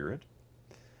Teen Spirit.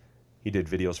 He did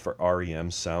videos for REM,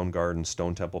 Soundgarden,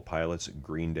 Stone Temple Pilots,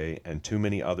 Green Day, and too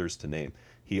many others to name.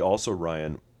 He also,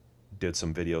 Ryan, did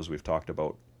some videos we've talked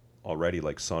about already,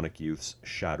 like Sonic Youth's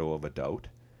Shadow of a Doubt,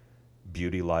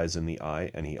 Beauty Lies in the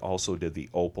Eye, and he also did the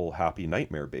Opal Happy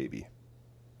Nightmare Baby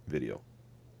video.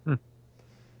 The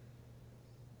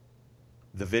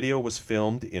video was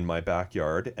filmed in my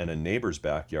backyard and a neighbor's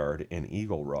backyard in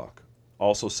Eagle Rock.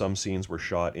 Also, some scenes were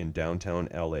shot in downtown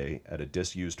LA at a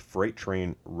disused freight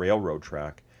train railroad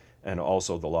track and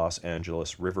also the Los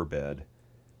Angeles riverbed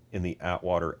in the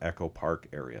Atwater Echo Park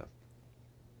area.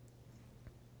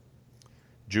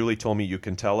 Julie told me, you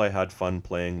can tell I had fun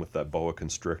playing with that boa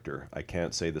constrictor. I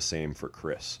can't say the same for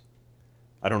Chris.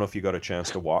 I don't know if you got a chance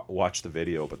to watch the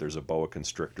video, but there's a boa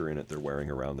constrictor in it they're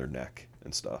wearing around their neck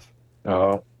and stuff.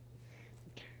 Oh.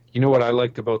 You know what I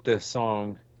liked about this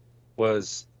song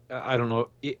was, I don't know,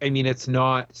 I mean, it's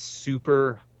not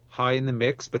super high in the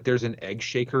mix, but there's an egg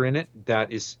shaker in it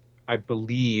that is, I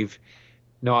believe,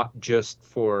 not just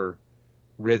for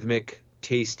rhythmic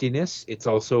tastiness. It's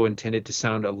also intended to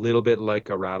sound a little bit like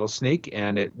a rattlesnake,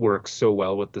 and it works so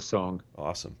well with the song.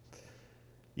 Awesome.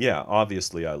 Yeah,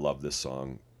 obviously I love this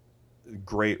song.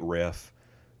 Great riff.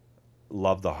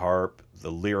 Love the harp.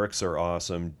 The lyrics are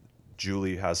awesome.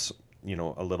 Julie has,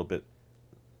 a little bit,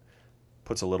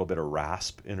 puts a little bit of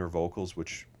rasp in her vocals,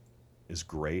 which is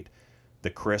great. The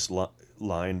Chris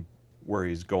line where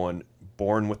he's going,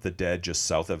 born with the dead just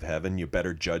south of heaven, you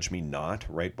better judge me not,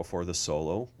 right before the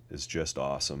solo, is just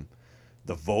awesome.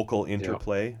 The vocal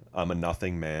interplay, I'm a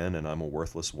nothing man and I'm a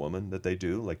worthless woman, that they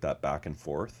do, like that back and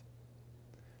forth.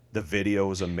 The video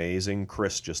is amazing.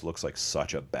 Chris just looks like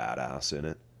such a badass in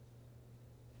it.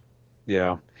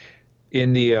 Yeah.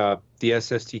 In the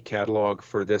SST catalog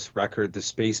for this record, the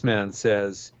Spaceman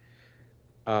says,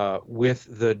 with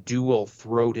the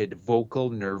dual-throated vocal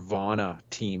Nirvana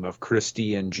team of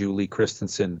Christy and Julie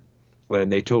Christensen. And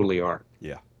they totally are.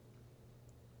 Yeah.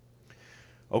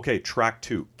 Okay, track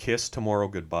 2, Kiss Tomorrow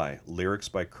Goodbye. Lyrics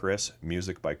by Chris,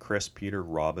 music by Chris, Peter,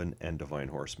 Robin, and Divine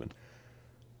Horsemen.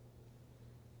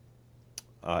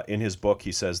 In his book,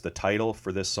 he says the title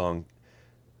for this song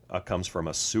comes from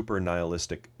a super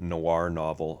nihilistic noir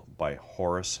novel by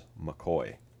Horace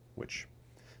McCoy, which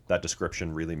that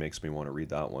description really makes me want to read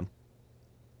that one.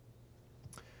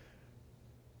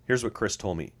 Here's what Chris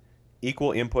told me.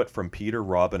 Equal input from Peter,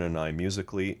 Robin, and I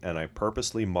musically, and I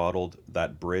purposely modeled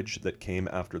that bridge that came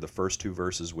after the first two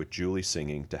verses with Julie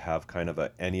singing to have kind of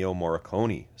a Ennio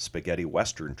Morricone spaghetti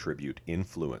western tribute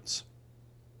influence.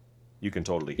 You can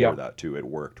totally hear that too. It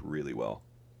worked really well.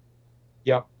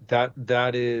 Yep,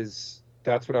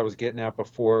 that's what I was getting at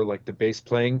before, like the bass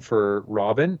playing for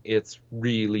Robin. It's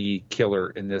really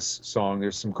killer in this song.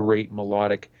 There's some great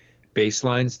melodic bass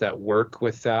lines that work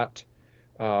with that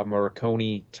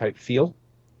Morricone type feel.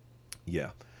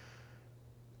 Yeah.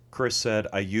 Chris said,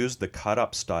 I used the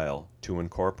cut-up style to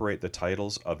incorporate the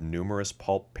titles of numerous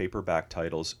pulp paperback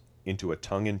titles into a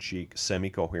tongue-in-cheek,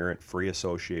 semi-coherent, free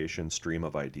association stream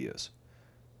of ideas.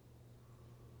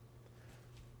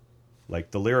 Like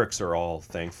the lyrics are all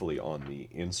thankfully on the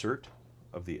insert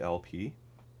of the LP,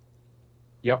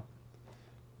 Yep.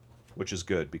 which is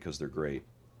good because they're great.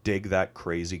 Dig that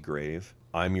crazy grave.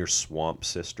 I'm your swamp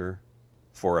sister.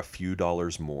 For a few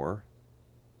dollars more.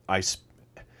 I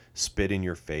spit in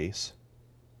your face.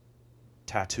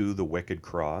 Tattoo the wicked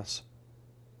cross.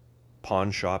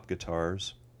 Pawn shop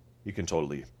guitars. You can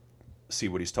totally see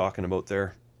what he's talking about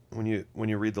there when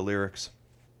you read the lyrics.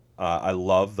 I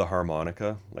love the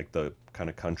harmonica, like the kind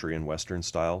of country and western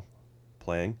style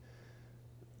playing.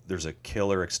 There's a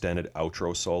killer extended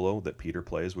outro solo that Peter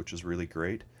plays, which is really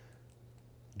great.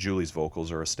 Julie's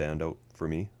vocals are a standout for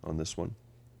me on this one.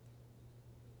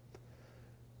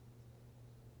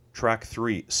 Track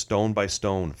 3, Stone by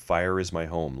Stone, Fire is My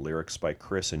Home. Lyrics by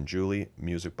Chris and Julie,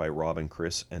 music by Robin,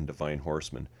 Chris, and Divine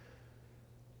Horsemen.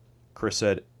 Chris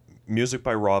said, music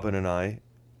by Robin and I,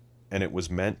 and it was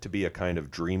meant to be a kind of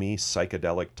dreamy,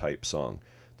 psychedelic type song.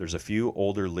 There's a few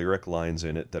older lyric lines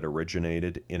in it that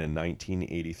originated in a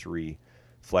 1983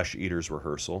 Flesh Eaters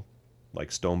rehearsal,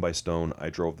 like Stone by Stone, I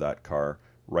drove that car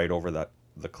right over the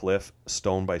cliff,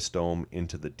 stone by stone,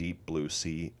 into the deep blue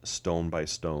sea, stone by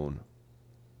stone,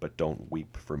 but don't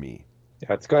weep for me.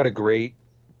 Yeah, it's got a great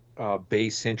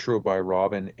bass intro by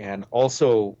Robin, and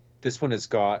also this one has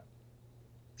got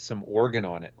some organ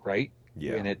on it, right?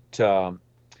 Yeah. And it's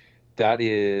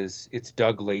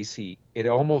Doug Lacey. It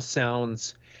almost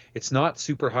sounds, it's not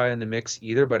super high in the mix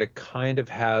either, but it kind of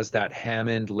has that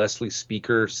Hammond Leslie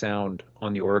speaker sound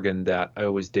on the organ that I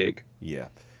always dig. Yeah.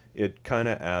 It kind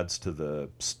of adds to the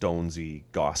Stonesy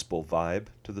gospel vibe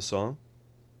to the song.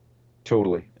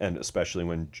 Totally. And especially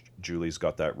when Julie's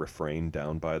got that refrain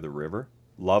down by the river.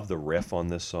 Love the riff on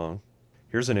this song.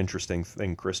 Here's an interesting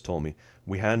thing Chris told me.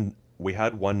 We had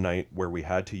one night where we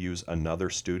had to use another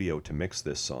studio to mix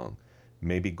this song.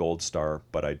 Maybe Gold Star,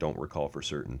 but I don't recall for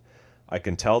certain. I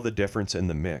can tell the difference in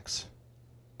the mix,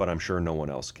 but I'm sure no one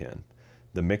else can.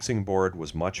 The mixing board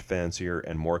was much fancier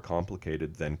and more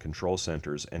complicated than Control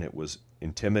Center's, and it was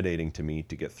intimidating to me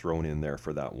to get thrown in there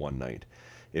for that one night.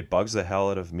 It bugs the hell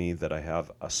out of me that I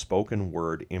have a spoken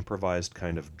word, improvised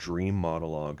kind of dream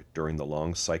monologue during the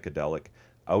long psychedelic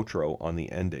outro on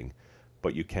the ending,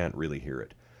 but you can't really hear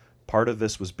it. Part of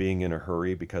this was being in a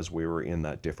hurry because we were in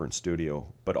that different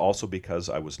studio, but also because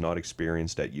I was not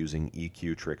experienced at using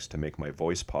EQ tricks to make my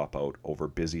voice pop out over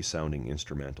busy sounding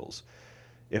instrumentals.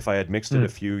 If I had mixed it a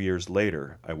few years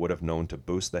later, I would have known to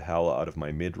boost the hell out of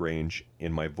my mid-range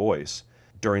in my voice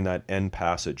during that end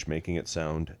passage, making it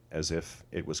sound as if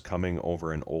it was coming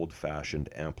over an old-fashioned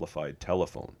amplified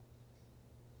telephone.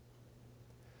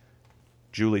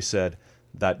 Julie said,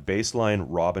 that bass line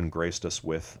Robin graced us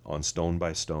with on Stone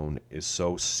by Stone is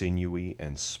so sinewy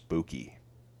and spooky.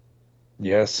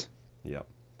 Yes. Yep.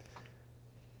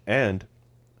 And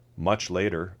much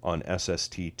later on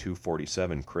SST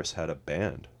 247, Chris had a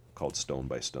band called Stone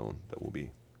by Stone that we'll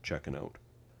be checking out.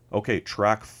 Okay,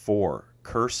 track 4,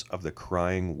 Curse of the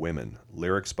Crying Women.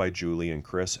 Lyrics by Julie and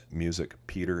Chris, music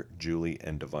Peter, Julie,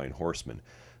 and Divine Horsemen.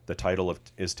 The title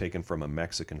is taken from a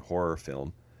Mexican horror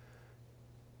film.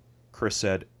 Chris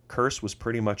said, Curse was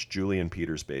pretty much Julie and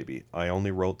Peter's baby. I only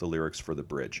wrote the lyrics for the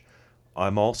bridge.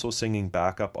 I'm also singing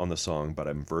backup on the song, but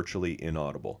I'm virtually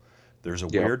inaudible. There's a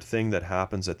weird thing that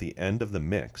happens at the end of the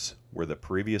mix where the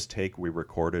previous take we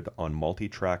recorded on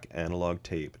multi-track analog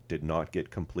tape did not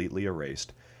get completely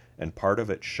erased, and part of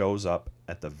it shows up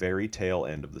at the very tail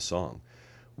end of the song.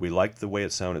 We liked the way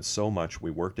it sounded so much we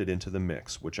worked it into the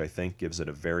mix, which I think gives it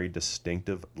a very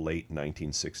distinctive late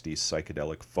 1960s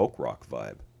psychedelic folk rock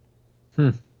vibe.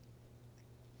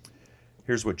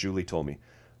 Here's what Julie told me.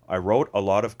 I wrote a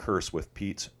lot of Curse with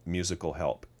Pete's musical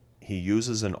help. He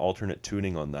uses an alternate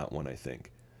tuning on that one, I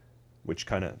think, which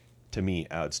kind of, to me,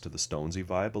 adds to the Stonesy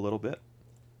vibe a little bit.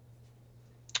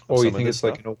 Oh, you think it's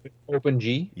like an open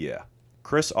G? Yeah.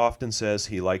 Chris often says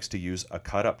he likes to use a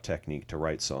cut-up technique to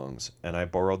write songs, and I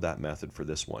borrowed that method for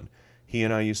this one. He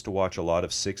and I used to watch a lot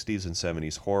of 60s and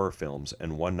 70s horror films,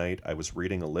 and one night I was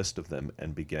reading a list of them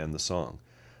and began the song.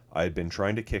 I had been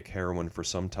trying to kick heroin for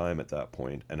some time at that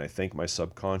point, and I think my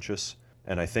subconscious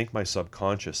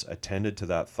attended to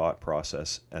that thought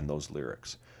process and those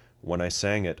lyrics. When I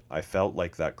sang it, I felt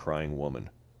like that crying woman,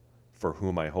 for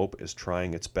whom I hope is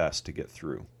trying its best to get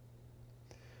through.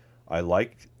 I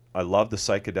love the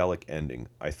psychedelic ending.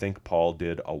 I think Paul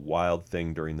did a wild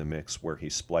thing during the mix where he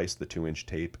spliced the 2-inch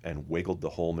tape and wiggled the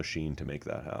whole machine to make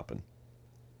that happen.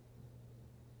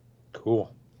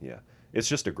 Cool. Yeah. It's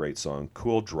just a great song.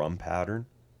 Cool drum pattern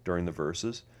during the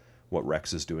verses, what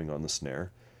Rex is doing on the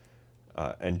snare.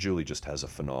 And Julie just has a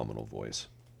phenomenal voice.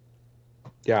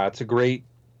 Yeah, it's a great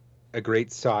a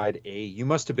great side A. You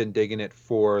must have been digging it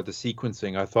for the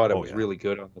sequencing. I thought it Oh was yeah, really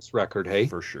good on this record, hey?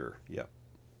 for sure. Yeah,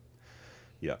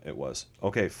 yeah, it was.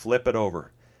 Okay, flip it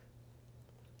over.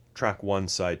 Track one,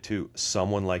 side two.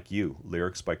 Someone Like You.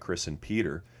 Lyrics by Chris and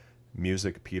Peter.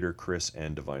 Music Peter, Chris,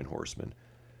 and Divine Horseman.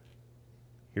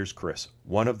 Here's Chris.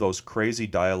 One of those crazy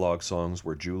dialogue songs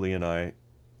where Julie and I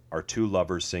are two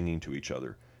lovers singing to each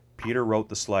other. Peter wrote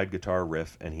the slide guitar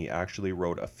riff, and he actually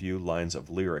wrote a few lines of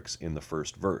lyrics in the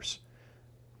first verse.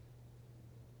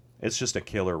 It's just a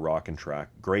killer rockin' track.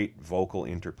 Great vocal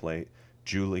interplay.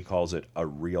 Julie calls it a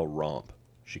real romp.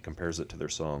 She compares it to their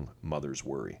song Mother's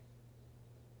Worry.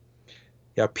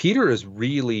 Yeah, Peter is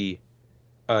really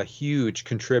a huge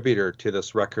contributor to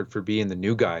this record for being the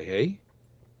new guy, hey?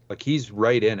 Like he's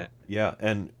right in it. Yeah,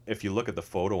 and if you look at the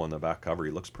photo on the back cover,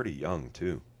 he looks pretty young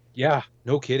too. Yeah,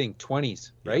 no kidding.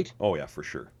 20s, Yeah. right? Oh yeah, for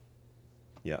sure.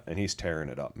 Yeah, and he's tearing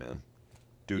it up, man.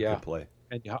 Dude Yeah. could play.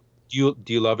 And do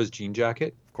you love his jean jacket?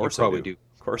 Of You course I probably do. do.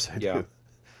 Of course I Yeah, do.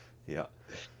 Yeah.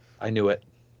 I knew it.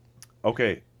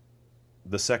 Okay,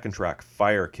 the second track,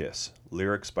 Fire Kiss.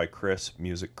 Lyrics by Chris,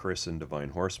 music Chris and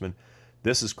Divine Horseman.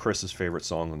 This is Chris's favorite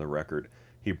song on the record.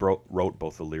 He wrote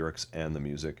both the lyrics and the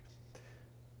music.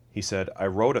 He said, I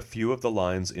wrote a few of the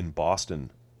lines in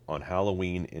Boston on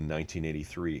Halloween in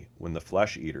 1983 when the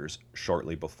Flesh Eaters,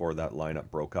 shortly before that lineup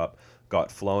broke up,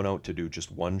 got flown out to do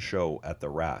just one show at the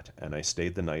Rat, and I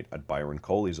stayed the night at Byron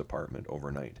Coley's apartment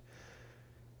overnight.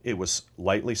 It was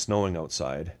lightly snowing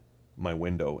outside my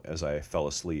window as I fell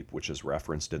asleep, which is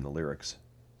referenced in the lyrics,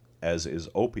 as is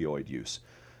opioid use.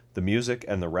 The music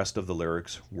and the rest of the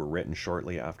lyrics were written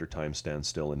shortly after Time Stands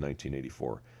Still in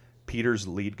 1984. Peter's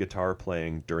lead guitar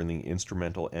playing during the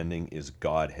instrumental ending is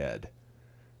Godhead.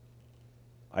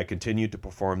 I continued to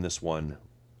perform this one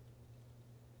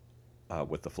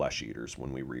with the Flesh Eaters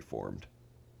when we reformed.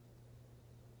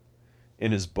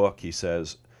 In his book, he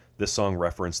says, this song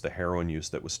referenced the heroin use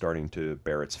that was starting to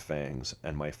bear its fangs,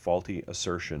 and my faulty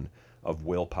assertion of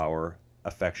willpower,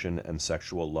 affection, and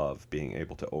sexual love being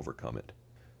able to overcome it.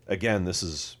 Again, this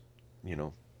is,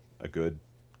 a good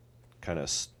kind of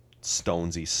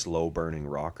stonesy, slow-burning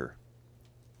rocker.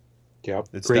 Yeah,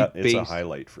 It's great it's a bass.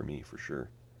 highlight for me, for sure.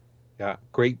 Yeah,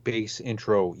 great bass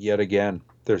intro yet again.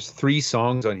 There's 3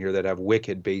 songs on here that have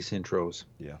wicked bass intros.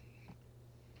 Yeah.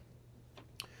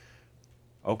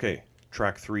 Okay,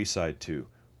 track 3, side 2.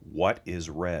 What is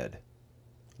Red?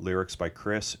 Lyrics by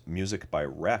Chris, music by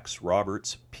Rex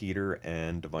Roberts, Peter,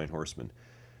 and Divine Horseman.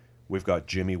 We've got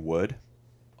Jimmy Wood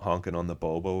honking on the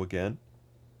bobo again.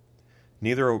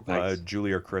 Neither Nice.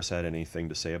 Julie or Chris had anything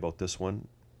to say about this one.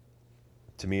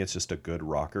 To me, it's just a good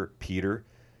rocker. Peter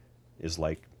is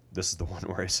like, this is the one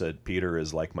where I said Peter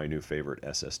is like my new favorite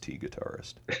SST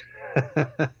guitarist.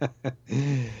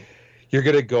 You're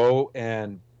gonna go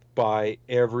and buy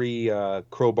every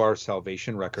Crowbar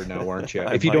Salvation record now, aren't you?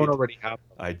 I If you don't might. already have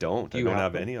them. I don't. Do I you don't have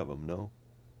have them? any of them, no.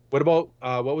 What about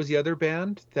what was the other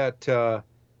band that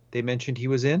they mentioned he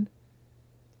was in?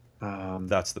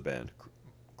 That's the band,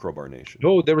 Crowbar Nation.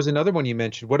 No, there was another one you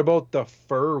mentioned. What about the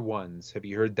Fur ones? Have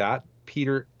you heard that,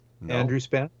 Peter No, Andrews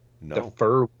band? The no,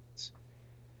 Fur ones.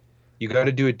 You got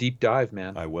to do a deep dive,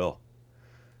 man. I will.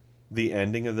 The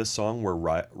ending of this song where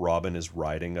Robin is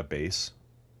riding a bass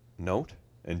note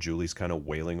and Julie's kind of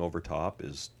wailing over top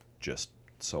is just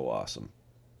so awesome.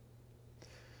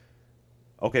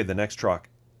 Okay, the next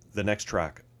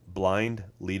track, Blind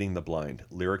Leading the Blind.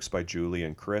 Lyrics by Julie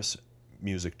and Chris,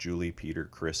 music Julie, Peter,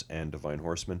 Chris, and Divine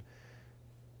Horseman.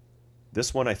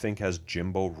 This one I think has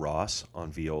Jimbo Ross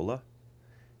on viola.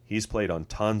 He's played on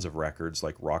tons of records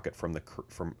like Rocket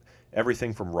from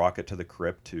everything from Rocket to the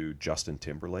Crypt to Justin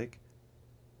Timberlake.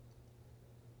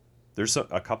 There's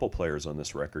a couple players on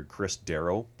this record. Chris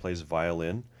Darrow plays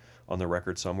violin on the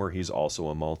record somewhere. He's also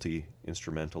a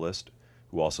multi-instrumentalist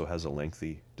who also has a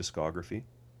lengthy discography.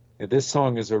 Yeah, this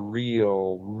song is a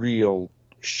real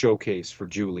showcase for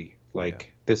Julie.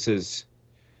 Like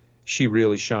she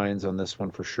really shines on this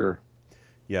one for sure.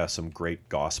 Yeah, some great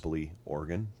gospel-y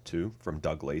organ too from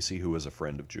Doug Lacey, who was a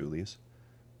friend of Julie's.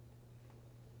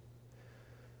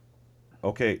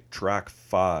 Okay, track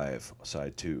 5,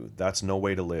 side 2. That's No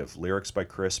Way to Live. Lyrics by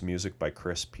Chris, music by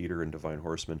Chris, Peter, and Divine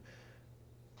Horseman.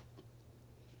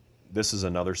 This is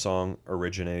another song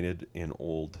originated in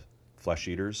old Flesh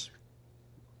Eaters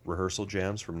rehearsal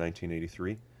jams from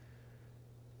 1983.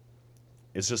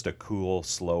 It's just a cool,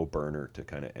 slow burner to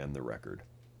kind of end the record.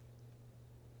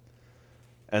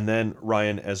 And then,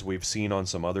 Ryan, as we've seen on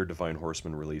some other Divine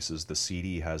Horseman releases, the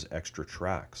CD has extra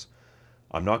tracks.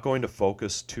 I'm not going to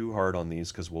focus too hard on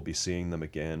these because we'll be seeing them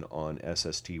again on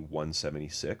SST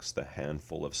 176, the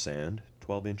Handful of Sand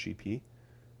 12-inch EP.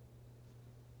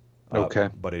 Okay.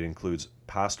 But it includes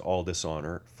Past All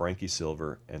Dishonor, Frankie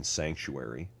Silver, and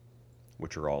Sanctuary,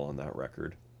 which are all on that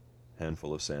record.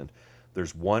 Handful of Sand.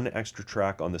 There's one extra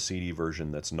track on the CD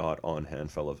version that's not on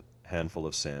Handful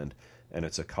of Sand, and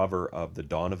it's a cover of the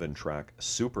Donovan track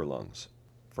Super Lungs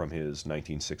from his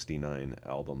 1969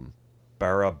 album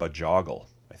Bara Bajagal,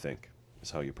 I think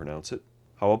is how you pronounce it.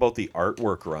 How about the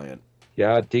artwork, Ryan?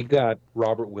 Yeah, dig that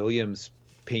Robert Williams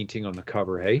painting on the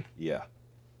cover, hey? Yeah.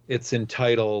 It's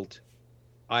entitled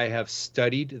I have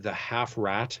studied the half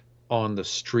rat on the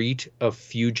street of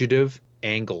fugitive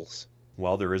angles.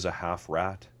 Well, there is a half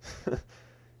rat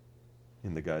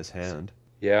in the guy's hand.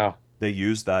 Yeah. They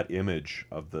used that image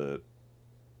of the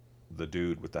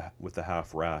dude with the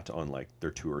half rat on like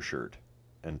their tour shirt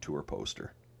and tour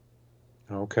poster.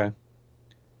 Okay.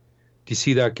 Do you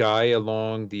see that guy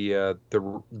along the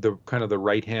kind of the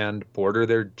right hand border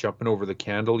there jumping over the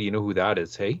candle? You know who that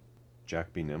is, hey?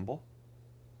 Jack B. Nimble?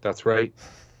 That's right.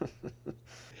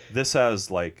 This has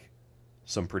like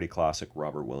some pretty classic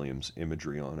Robert Williams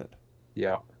imagery on it.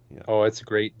 Yeah. Yeah. Oh, it's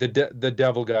great. The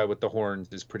devil guy with the horns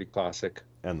is pretty classic.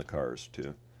 And the cars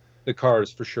too. The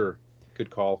cars for sure. Good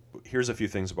call. Here's a few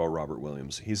things about Robert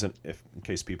Williams. He's in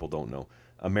case people don't know,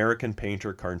 American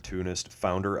painter, cartoonist,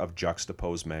 founder of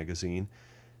Juxtapose magazine.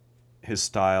 His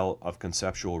style of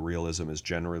conceptual realism is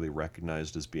generally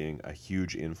recognized as being a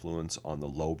huge influence on the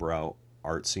lowbrow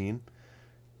art scene.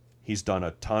 He's done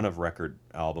a ton of record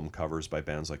album covers by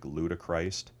bands like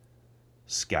Ludachrist,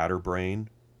 Scatterbrain,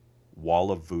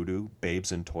 Wall of Voodoo,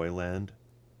 Babes in Toyland,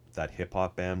 that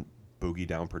hip-hop band Boogie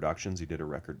Down Productions. He did a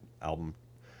record album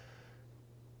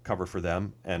cover for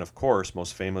them. And of course,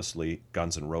 most famously,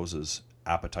 Guns N' Roses'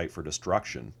 Appetite for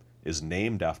Destruction is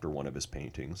named after one of his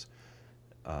paintings,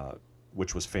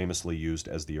 which was famously used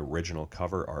as the original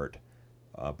cover art,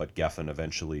 but Geffen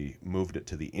eventually moved it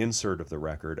to the insert of the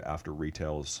record after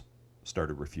retails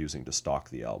started refusing to stock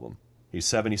the album. He's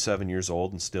 77 years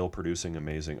old and still producing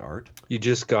amazing art. You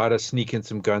just gotta sneak in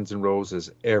some Guns N'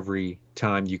 Roses every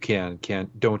time you can,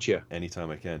 don't you?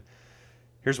 Anytime I can.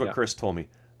 Here's what Chris told me.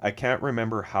 I can't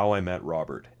remember how I met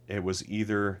Robert. It was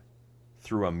either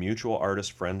through a mutual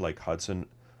artist friend like Hudson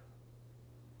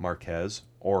Marquez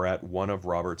or at one of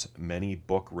Robert's many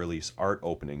book release art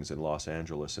openings in Los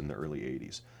Angeles in the early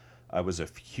 80s. I was a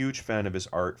huge fan of his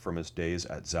art from his days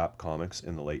at Zap Comics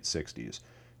in the late 60s.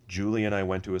 Julie and I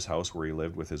went to his house where he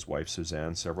lived with his wife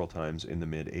Suzanne several times in the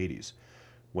mid-80s.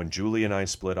 When Julie and I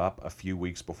split up a few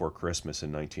weeks before Christmas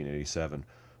in 1987,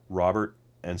 Robert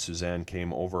and Suzanne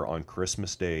came over on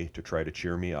Christmas Day to try to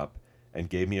cheer me up and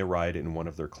gave me a ride in one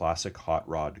of their classic hot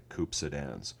rod coupe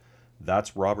sedans.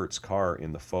 That's Robert's car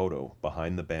in the photo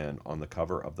behind the band on the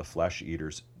cover of the Flesh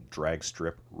Eaters' Drag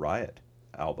Strip Riot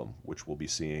album, which we'll be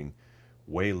seeing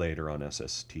way later on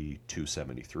SST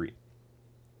 273.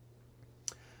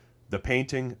 The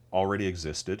painting already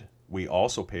existed. We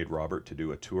also paid Robert to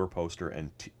do a tour poster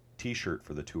and t-shirt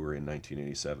for the tour in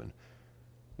 1987,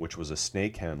 which was a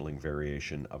snake handling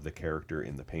variation of the character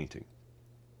in the painting.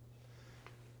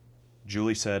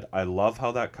 Julie said, I love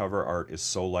how that cover art is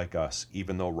so like us,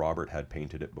 even though Robert had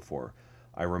painted it before.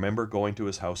 I remember going to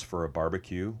his house for a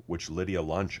barbecue, which Lydia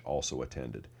Lunch also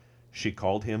attended. She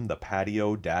called him the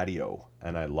Patio Daddy-O,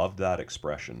 and I loved that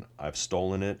expression. I've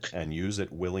stolen it and use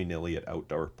it willy-nilly at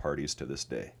outdoor parties to this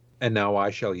day. And now I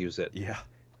shall use it. Yeah.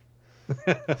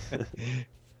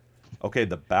 Okay,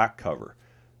 the back cover,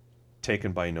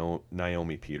 taken by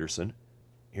Naomi Peterson.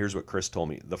 Here's what Chris told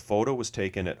me. The photo was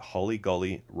taken at Hully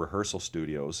Gully Rehearsal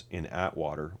Studios in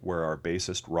Atwater, where our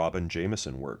bassist Robin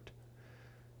Jameson worked.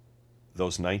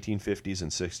 Those 1950s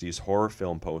and 60s horror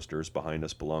film posters behind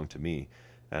us belonged to me,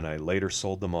 and I later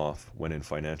sold them off when in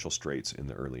financial straits in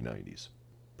the early 90s.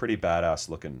 Pretty badass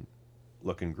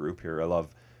looking group here. I love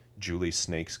Julie's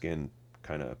snakeskin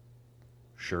kind of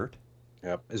shirt.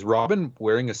 Yep. Is Robin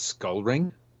wearing a skull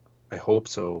ring? I hope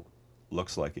so.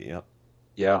 Looks like it, yep.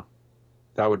 Yeah,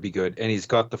 that would be good. And he's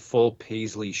got the full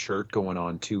paisley shirt going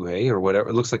on too, hey? Or whatever.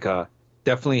 It looks like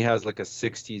definitely has like a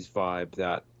 60s vibe,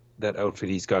 that outfit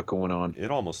he's got going on. It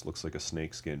almost looks like a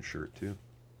snakeskin shirt too.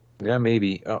 Yeah,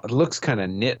 maybe. It looks kind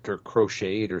of knit or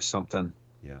crocheted or something.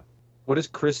 Yeah. What does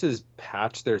Chris's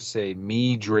patch there say?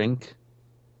 Me drunk,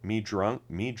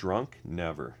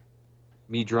 never.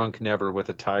 Me drunk, never with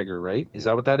a tiger, right? Is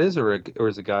that what that is? Or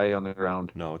is a guy on the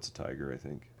ground? No, it's a tiger, I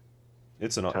think.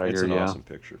 It's an Tiger, awesome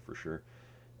picture for sure.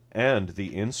 And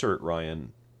the insert,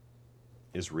 Ryan,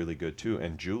 is really good too.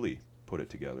 And Julie put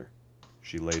it together.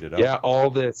 She laid it out. Yeah,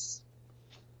 all this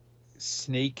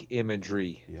snake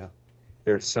imagery. Yeah.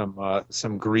 There's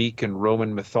some Greek and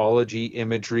Roman mythology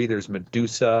imagery. There's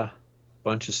Medusa,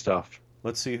 bunch of stuff.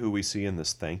 Let's see who we see in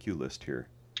this thank you list here.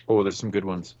 Oh, there's some good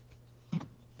ones.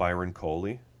 Byron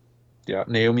Coley. Yeah,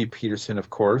 Naomi Peterson, of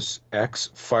course. X,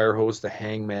 Firehose, The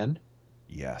Hangmen.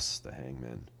 Yes, the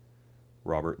Hangmen.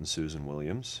 Robert and Susan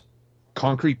Williams.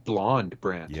 Concrete Blonde,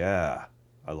 Brant. Yeah,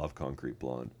 I love Concrete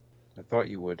Blonde. I thought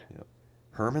you would. Yep.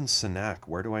 Herman Sinak,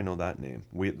 where do I know that name?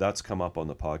 That's come up on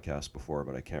the podcast before,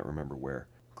 but I can't remember where.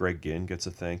 Greg Ginn gets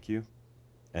a thank you.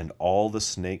 And all the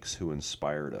snakes who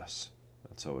inspired us.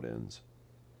 That's how it ends.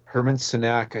 Herman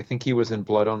Sinak, I think he was in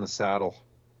Blood on the Saddle.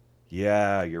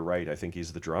 Yeah, you're right. I think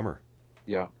he's the drummer.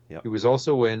 Yeah. Yep. He was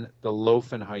also in The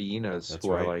Loaf and Hyenas, That's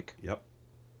who right. I like. Yep.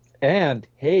 And,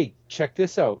 hey, check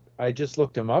this out. I just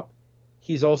looked him up.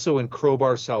 He's also in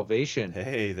Crowbar Salvation.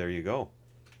 Hey, there you go.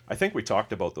 I think we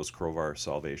talked about those Crowbar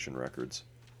Salvation records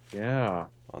Yeah.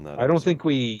 on that I don't episode. think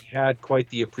we had quite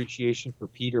the appreciation for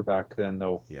Peter back then,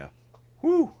 though. Yeah.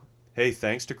 Woo! Hey,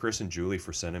 thanks to Chris and Julie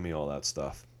for sending me all that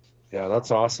stuff. Yeah,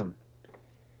 that's awesome.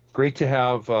 Great to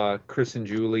have Chris and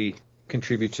Julie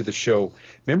contribute to the show.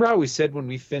 Remember how we said when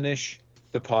we finish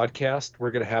the podcast,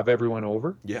 we're going to have everyone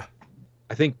over? Yeah.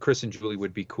 I think Chris and Julie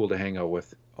would be cool to hang out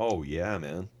with. Oh, yeah,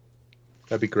 man.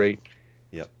 That'd be great.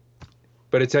 Yep.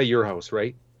 But it's at your house,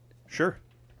 right? Sure.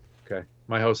 Okay.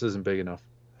 My house isn't big enough.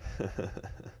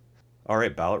 All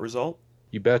right, ballot result?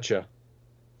 You betcha.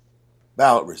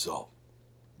 Ballot result.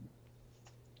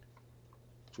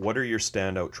 What are your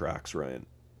standout tracks, Ryan?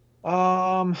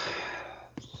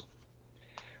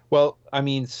 Well, I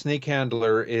mean, Snake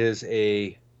Handler is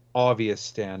a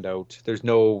obvious standout. There's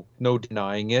no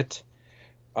denying it.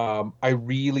 I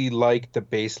really like the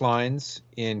bass lines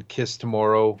in Kiss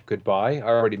Tomorrow, Goodbye. I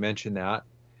already mentioned that.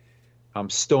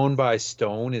 Stone by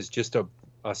Stone is just a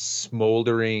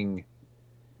smoldering,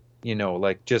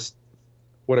 like just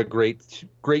what a great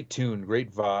tune,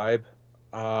 great vibe.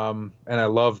 And I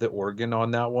love the organ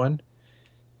on that one.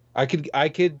 I could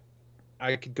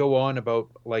go on about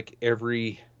like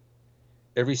every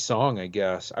song, I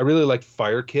guess. I really like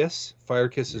Fire Kiss. Fire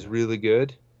Kiss is really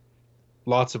good.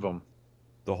 Lots of them.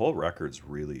 The whole record's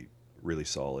really, really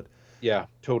solid. Yeah,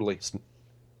 totally.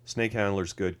 Snake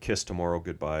Handler's good. Kiss Tomorrow,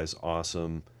 Goodbye is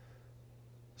awesome.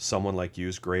 Someone Like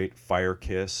You's great. Fire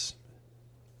Kiss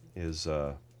is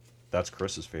that's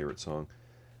Chris's favorite song.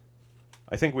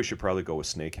 I think we should probably go with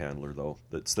Snake Handler, though.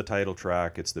 It's the title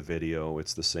track, it's the video,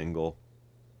 it's the single.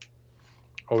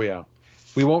 Oh, yeah.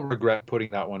 We won't regret putting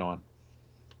that one on.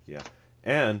 Yeah.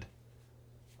 And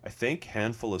I think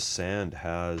Handful of Sand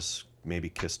has maybe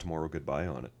Kiss Tomorrow, Goodbye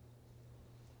on it.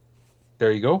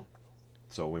 There you go.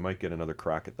 So we might get another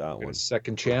crack at that Get one. a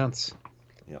second chance.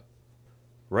 Yep.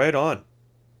 Right on.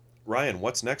 Ryan,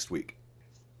 what's next week?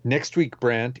 Next week,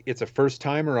 Brant, it's a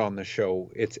first-timer on the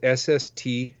show. It's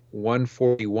SST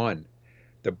 141,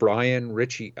 the Brian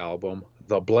Ritchie album,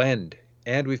 The Blend.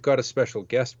 And we've got a special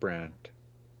guest, Brant.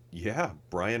 Yeah,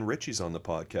 Brian Ritchie's on the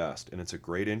podcast, and it's a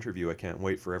great interview. I can't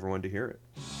wait for everyone to hear it.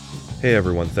 Hey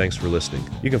everyone, thanks for listening.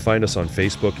 You can find us on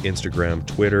Facebook, Instagram,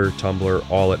 Twitter,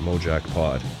 Tumblr, all at Mojack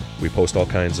Pod. We post all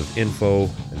kinds of info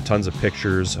and tons of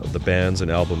pictures of the bands and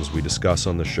albums we discuss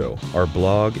on the show. Our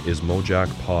blog is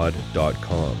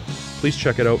mojackpod.com. Please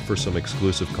check it out for some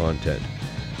exclusive content.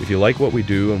 If you like what we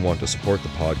do and want to support the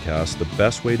podcast, the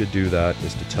best way to do that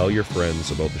is to tell your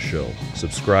friends about the show.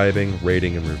 Subscribing,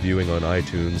 rating, and reviewing on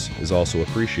iTunes is also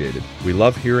appreciated. We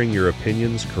love hearing your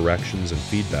opinions, corrections, and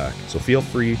feedback, so feel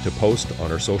free to post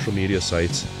on our social media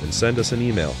sites and send us an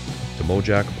email to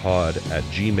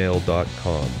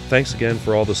mojackpod@gmail.com. Thanks again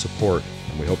for all the support,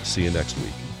 and we hope to see you next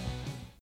week.